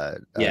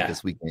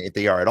this weekend, if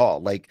they are at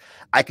all. Like,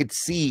 I could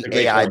see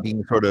AI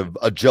being sort of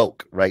a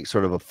joke, right?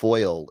 Sort of a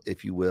foil,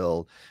 if you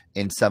will,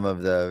 in some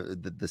of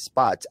the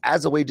spots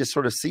as a way to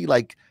sort of see,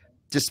 like,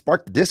 just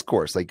spark the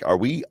discourse. Like, are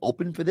we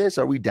open for this?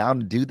 Are we down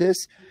to do this?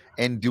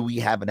 And do we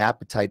have an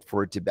appetite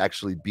for it to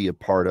actually be a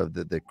part of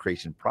the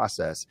creation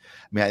process?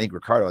 I mean, I think,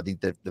 Ricardo, I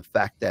think that the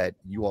fact that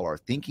you all are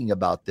thinking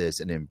about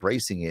this and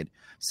embracing it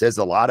says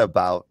a lot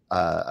about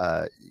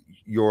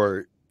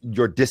your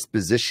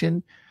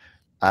disposition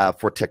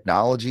for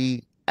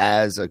technology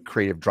as a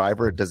creative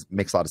driver. It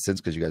makes a lot of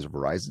sense because you guys are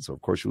Verizon, so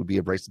of course you would be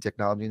embracing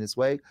technology in this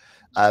way.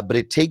 But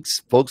it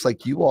takes folks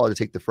like you all to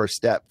take the first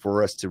step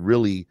for us to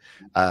really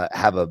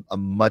have a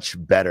much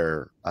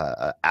better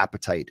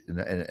appetite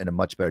and a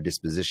much better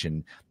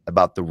disposition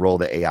about the role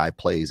that AI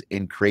plays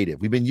in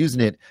creative. We've been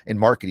using it in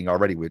marketing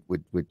already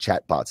with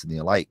chatbots and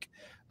the like,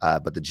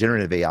 but the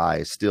generative AI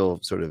is still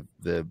sort of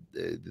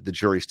the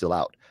jury's still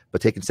out.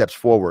 But taking steps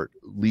forward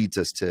leads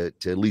us to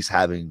at least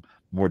having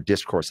more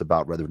discourse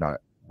about whether or not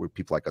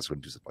people like us are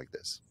going to do something like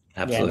this.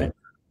 Absolutely. Yeah,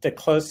 the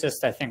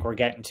closest I think we're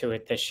getting to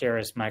it this year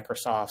is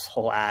Microsoft's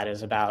whole ad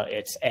is about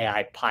its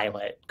AI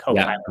pilot,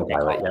 Copilot,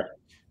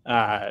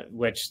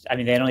 which, I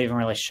mean, they don't even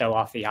really show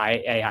off the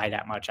AI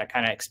that much. I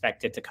kind of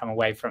expected to come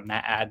away from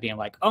that ad being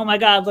like, oh my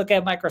God, look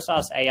at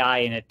Microsoft's AI,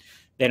 and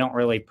they don't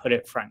really put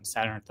it front and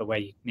center the way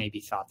you maybe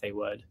thought they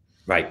would.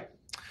 Right.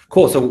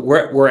 Cool. So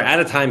we're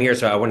out of time here.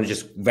 So I want to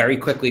just very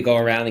quickly go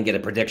around and get a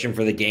prediction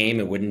for the game.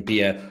 It wouldn't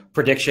be a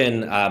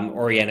prediction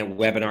oriented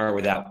webinar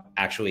without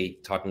actually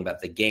talking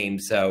about the game.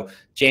 So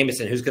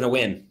Jameson, who's going to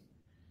win?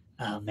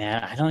 Oh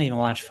man, I don't even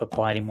watch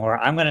football anymore.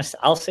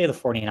 I'll say the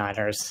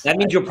 49ers. That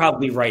means you're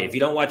probably right. If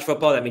you don't watch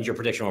football, that means your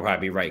prediction will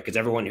probably be right, because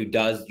everyone who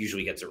does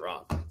usually gets it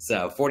wrong.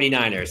 So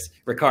 49ers.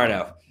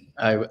 Ricardo.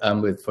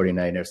 I'm with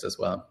 49ers as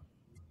well.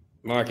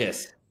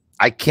 Marcus.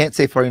 I can't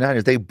say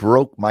 49ers. They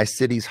broke my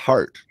city's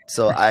heart.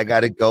 So I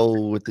got to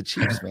go with the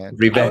Chiefs, man.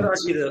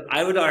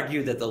 I would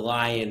argue that the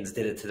Lions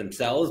did it to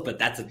themselves, but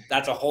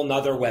that's a whole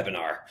nother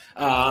webinar.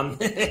 And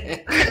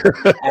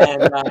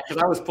because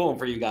I was pulling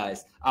for you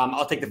guys,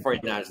 I'll take the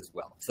 49ers as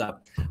well. So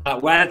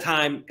we're out of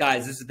time,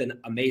 guys. This has been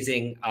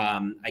amazing.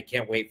 I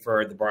can't wait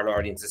for the broader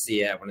audience to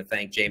see it. I want to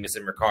thank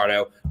Jameson,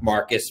 Ricardo,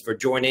 Marcus for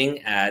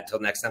joining. Till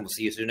next time, we'll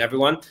see you soon,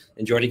 everyone.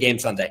 Enjoy the game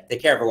Sunday.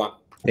 Take care, everyone.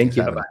 Thank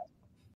you. Bye-bye.